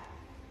that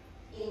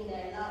in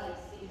their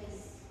lives, because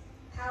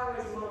power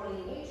is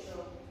morally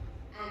neutral,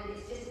 and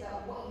it's just about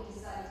what you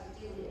decide to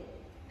do with it.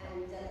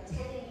 And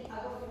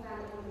I've often found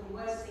that one of the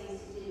worst things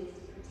to do is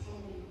to pretend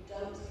you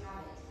don't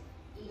have it,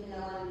 even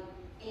though I'm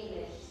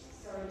English.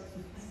 Sorry to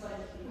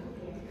Scottish people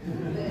here.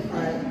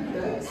 But,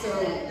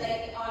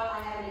 I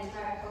have an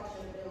entire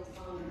culture built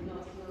on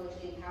not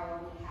acknowledging power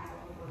we have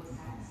or once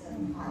had.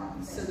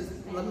 So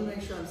let me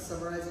make sure I'm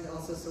summarizing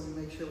also, so we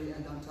make sure we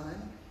end on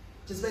time.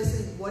 Just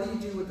basically, what do you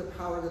do with the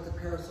power that the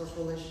parasocial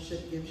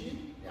relationship gives you?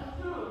 Yeah.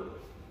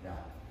 Yeah.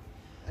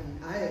 I mean,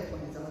 I have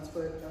plenty of thoughts,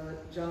 but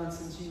John,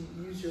 since you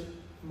use your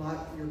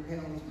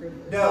panelist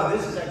privilege. No,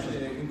 this is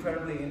actually an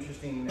incredibly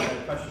interesting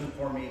question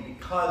for me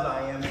because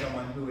I am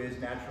someone who is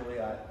naturally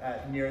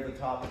near the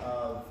top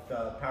of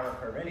the power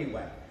curve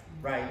anyway,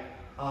 right?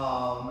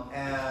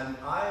 And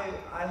I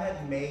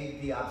had made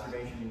the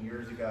observation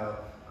years ago.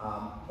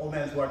 Old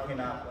Man's War came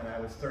out when I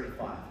was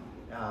 35.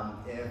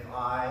 If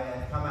I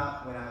had come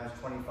out when I was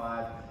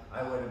 25,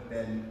 I would have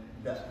been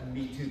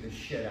Me Too the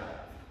shit out of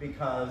it,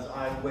 because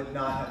I would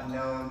not have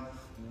known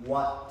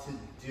what to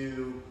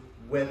do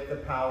with the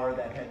power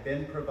that had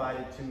been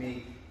provided to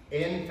me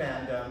in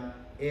fandom,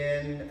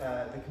 in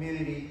the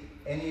community,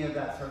 any of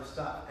that sort of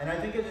stuff. And I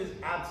think it is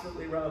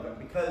absolutely relevant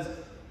because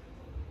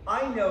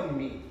I know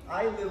me.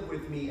 I live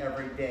with me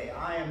every day.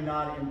 I am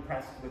not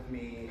impressed with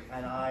me,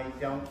 and I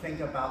don't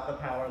think about the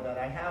power that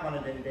I have on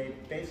a day-to-day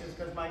basis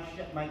because my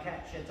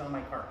cat shits on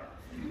my carpet,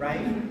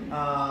 right?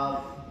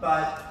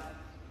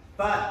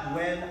 But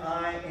when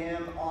I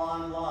am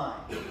online,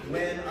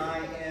 when I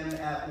am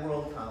at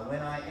WorldCon,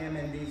 when I am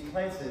in these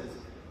places,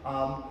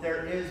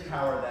 there is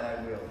power that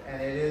I wield, and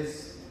it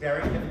is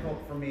very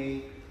difficult for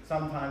me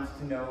sometimes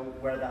to know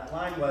where that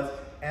line was,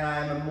 and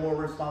I am a more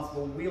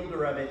responsible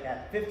wielder of it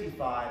at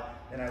 55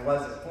 than I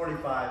was at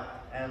 45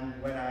 and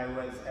when I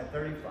was at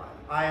 35.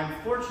 I am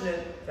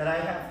fortunate that I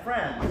have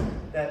friends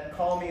that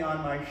call me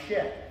on my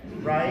shit,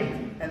 right?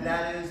 And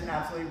that is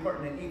absolutely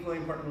important, and equally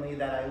importantly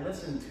that I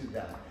listen to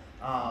them.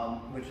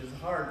 Which is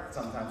hard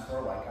sometimes for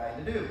a white guy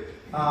to do.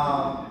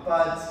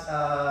 But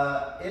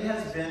it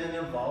has been an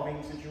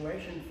evolving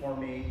situation for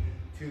me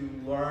to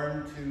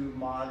learn to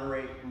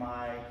moderate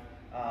my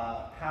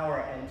power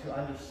and to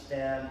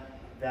understand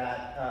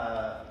that,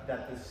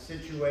 that the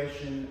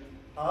situation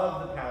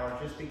of the power,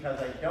 just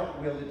because I don't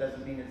wield it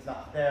doesn't mean it's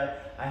not there.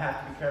 I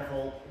have to be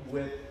careful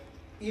with,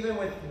 even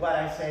with what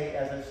I say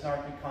as a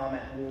snarky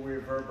comment will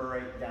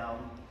reverberate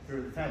down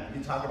through the time.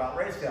 You talk about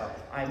Raysdale.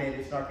 I made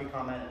a snarky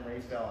comment in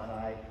Raysdale and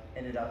I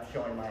ended up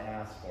showing my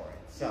ass for it.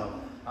 So,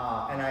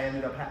 and I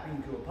ended up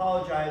having to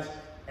apologize,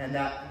 and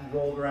that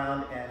rolled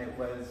around, and it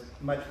was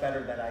much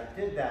better that I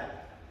did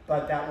that.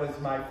 But that was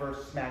my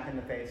first smack in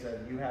the face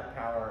of you have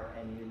power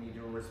and you need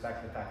to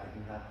respect the fact that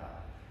you have power.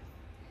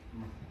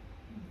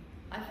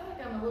 I feel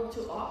like I'm a little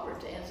too awkward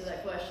to answer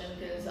that question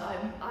because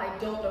I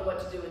don't know what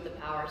to do with the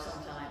power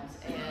sometimes,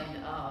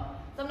 and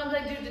sometimes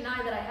I do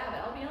deny that I have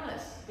it. I'll be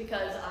honest,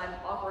 because I'm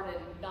awkward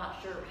and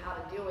not sure how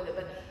to deal with it.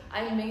 But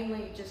I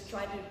mainly just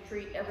try to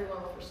treat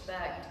everyone with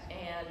respect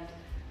and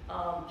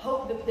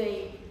hope that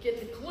they get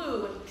the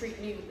clue and treat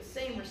me with the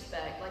same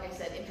respect. Like I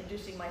said,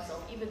 introducing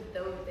myself, even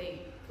though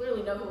they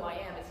clearly know who I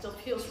am, it still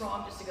feels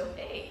wrong just to go,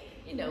 hey,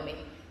 you know me.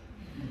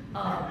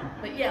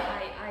 But yeah,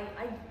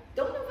 I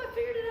don't know if I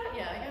figured it out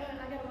yet.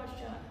 I gotta watch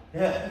John.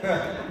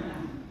 Yeah.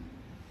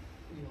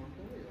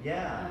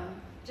 Yeah.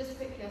 Just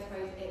quickly, I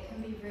suppose it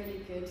can be really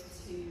good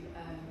to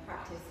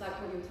practice, like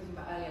what you were talking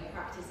about earlier,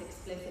 practice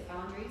explicit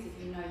boundaries.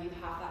 If you know you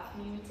have that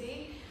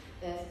community,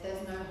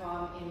 there's no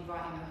harm in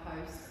writing a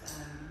post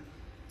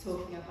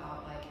talking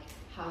about like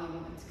how you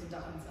want them to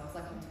conduct themselves.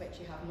 Like on Twitch,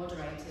 you have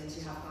moderators,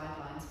 you have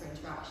guidelines for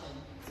interaction.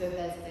 So if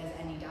there's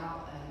any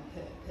doubt,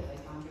 put those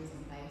boundaries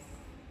in place.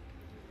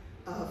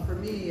 For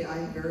me,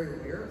 I'm very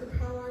aware of the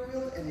power I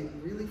wield, and it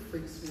really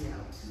freaks me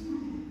out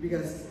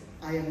because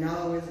I am not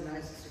always the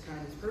nicest or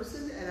kindest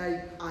person, and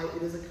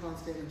it is a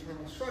constant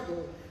internal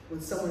struggle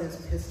when someone has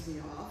pissed me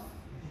off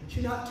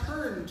to not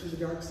turn to the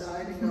dark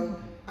side and go,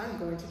 I'm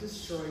going to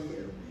destroy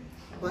you.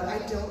 But I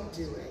don't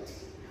do it.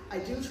 I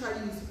do try to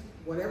use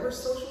whatever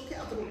social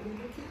capital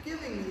people keep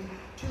giving me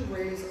to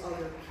raise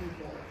other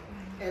people.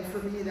 And for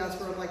me, that's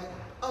where I'm like,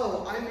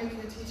 oh, I'm making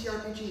a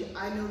TTRPG.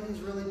 I know these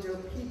really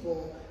dope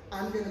people.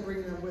 I'm going to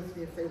bring them with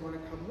me if they want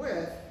to come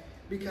with,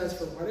 because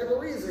for whatever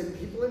reason,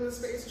 people in the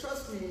space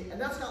trust me,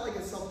 and that's not like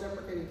a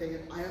self-deprecating thing.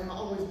 I am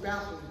always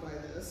baffled by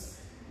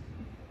this.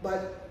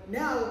 But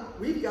now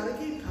we've got a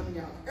game coming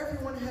out.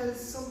 Everyone has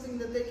something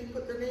that they can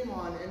put their name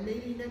on, and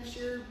maybe next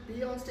year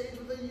be on stage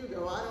with a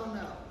Yugo. I don't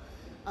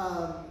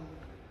know.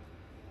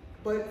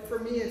 But for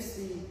me, it's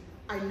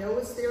I know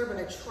it's there, but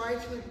I try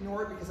to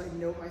ignore it because I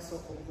know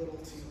myself a little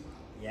too well.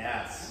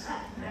 Yes.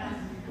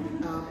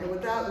 And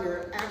with that, we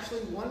are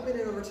actually 1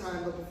 minute over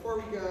time, but before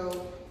we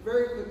go,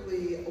 very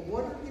quickly,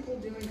 what are people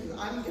doing? Because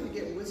I'm going to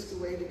get whisked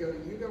away to go to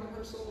Yugo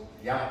rehearsal.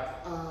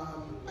 Yep.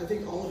 I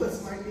think all of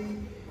us might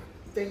be.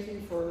 Thank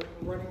you for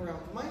running around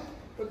the mic.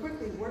 But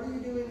quickly, what are you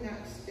doing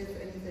next, if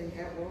anything,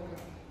 at WorldCon?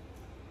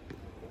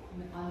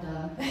 I'm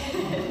done.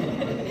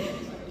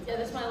 Yeah,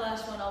 this is my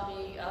last one. I'll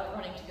be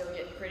running to go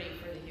get pretty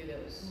for the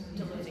Hugos,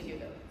 to lose a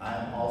Hugo.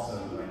 I'm also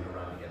going to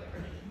run to get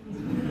pretty.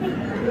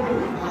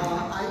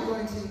 I'm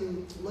going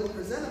to look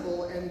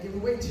presentable and give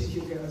away 2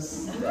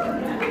 Hugos.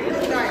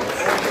 Good night.